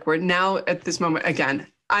looks like we're now at this moment, again,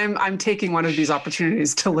 I'm taking one of these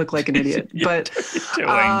opportunities to look like an idiot, but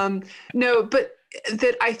no, but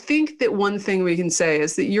that I think that one thing we can say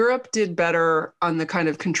is that Europe did better on the kind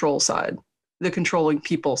of control side, the controlling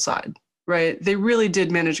people side, right? They really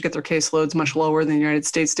did manage to get their caseloads much lower than the United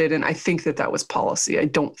States did. And I think that was policy. I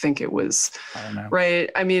don't think it was, right?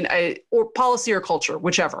 I mean, or policy or culture,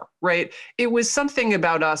 whichever, right? It was something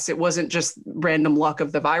about us. It wasn't just random luck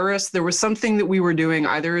of the virus. There was something that we were doing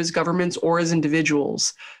either as governments or as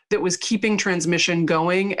individuals that was keeping transmission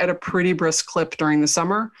going at a pretty brisk clip during the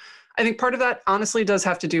summer. I think part of that honestly does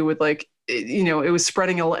have to do with it was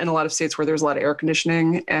spreading in a lot of states where there's a lot of air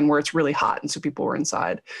conditioning and where it's really hot. And so people were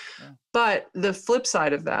inside. Yeah. But the flip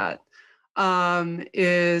side of that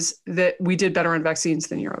is that we did better on vaccines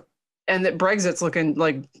than Europe, and that Brexit's looking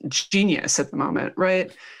like genius at the moment, right?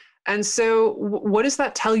 And so what does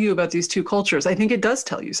that tell you about these two cultures? I think it does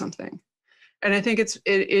tell you something. And I think it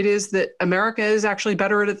is that America is actually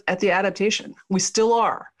better at the adaptation. We still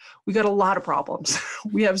are. We got a lot of problems.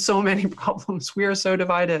 We have so many problems. We are so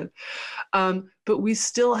divided. But we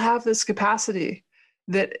still have this capacity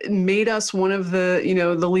that made us one of the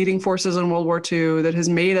leading forces in World War II, that has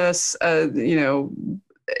made us, a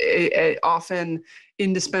often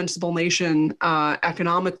indispensable nation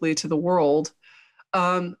economically to the world.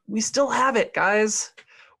 We still have it, guys.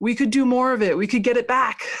 We could do more of it. We could get it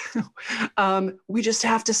back. We just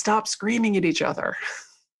have to stop screaming at each other.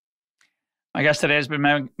 My guest today has been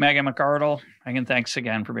Megan McArdle. Megan, thanks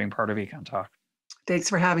again for being part of EconTalk. Thanks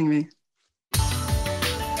for having me.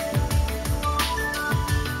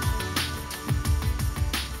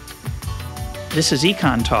 This is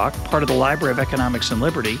EconTalk, part of the Library of Economics and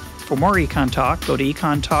Liberty. For more EconTalk, go to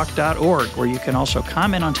econtalk.org, where you can also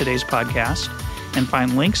comment on today's podcast and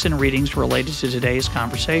find links and readings related to today's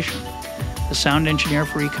conversation. The sound engineer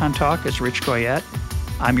for EconTalk is Rich Goyette.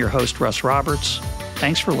 I'm your host, Russ Roberts.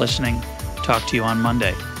 Thanks for listening. Talk to you on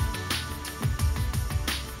Monday.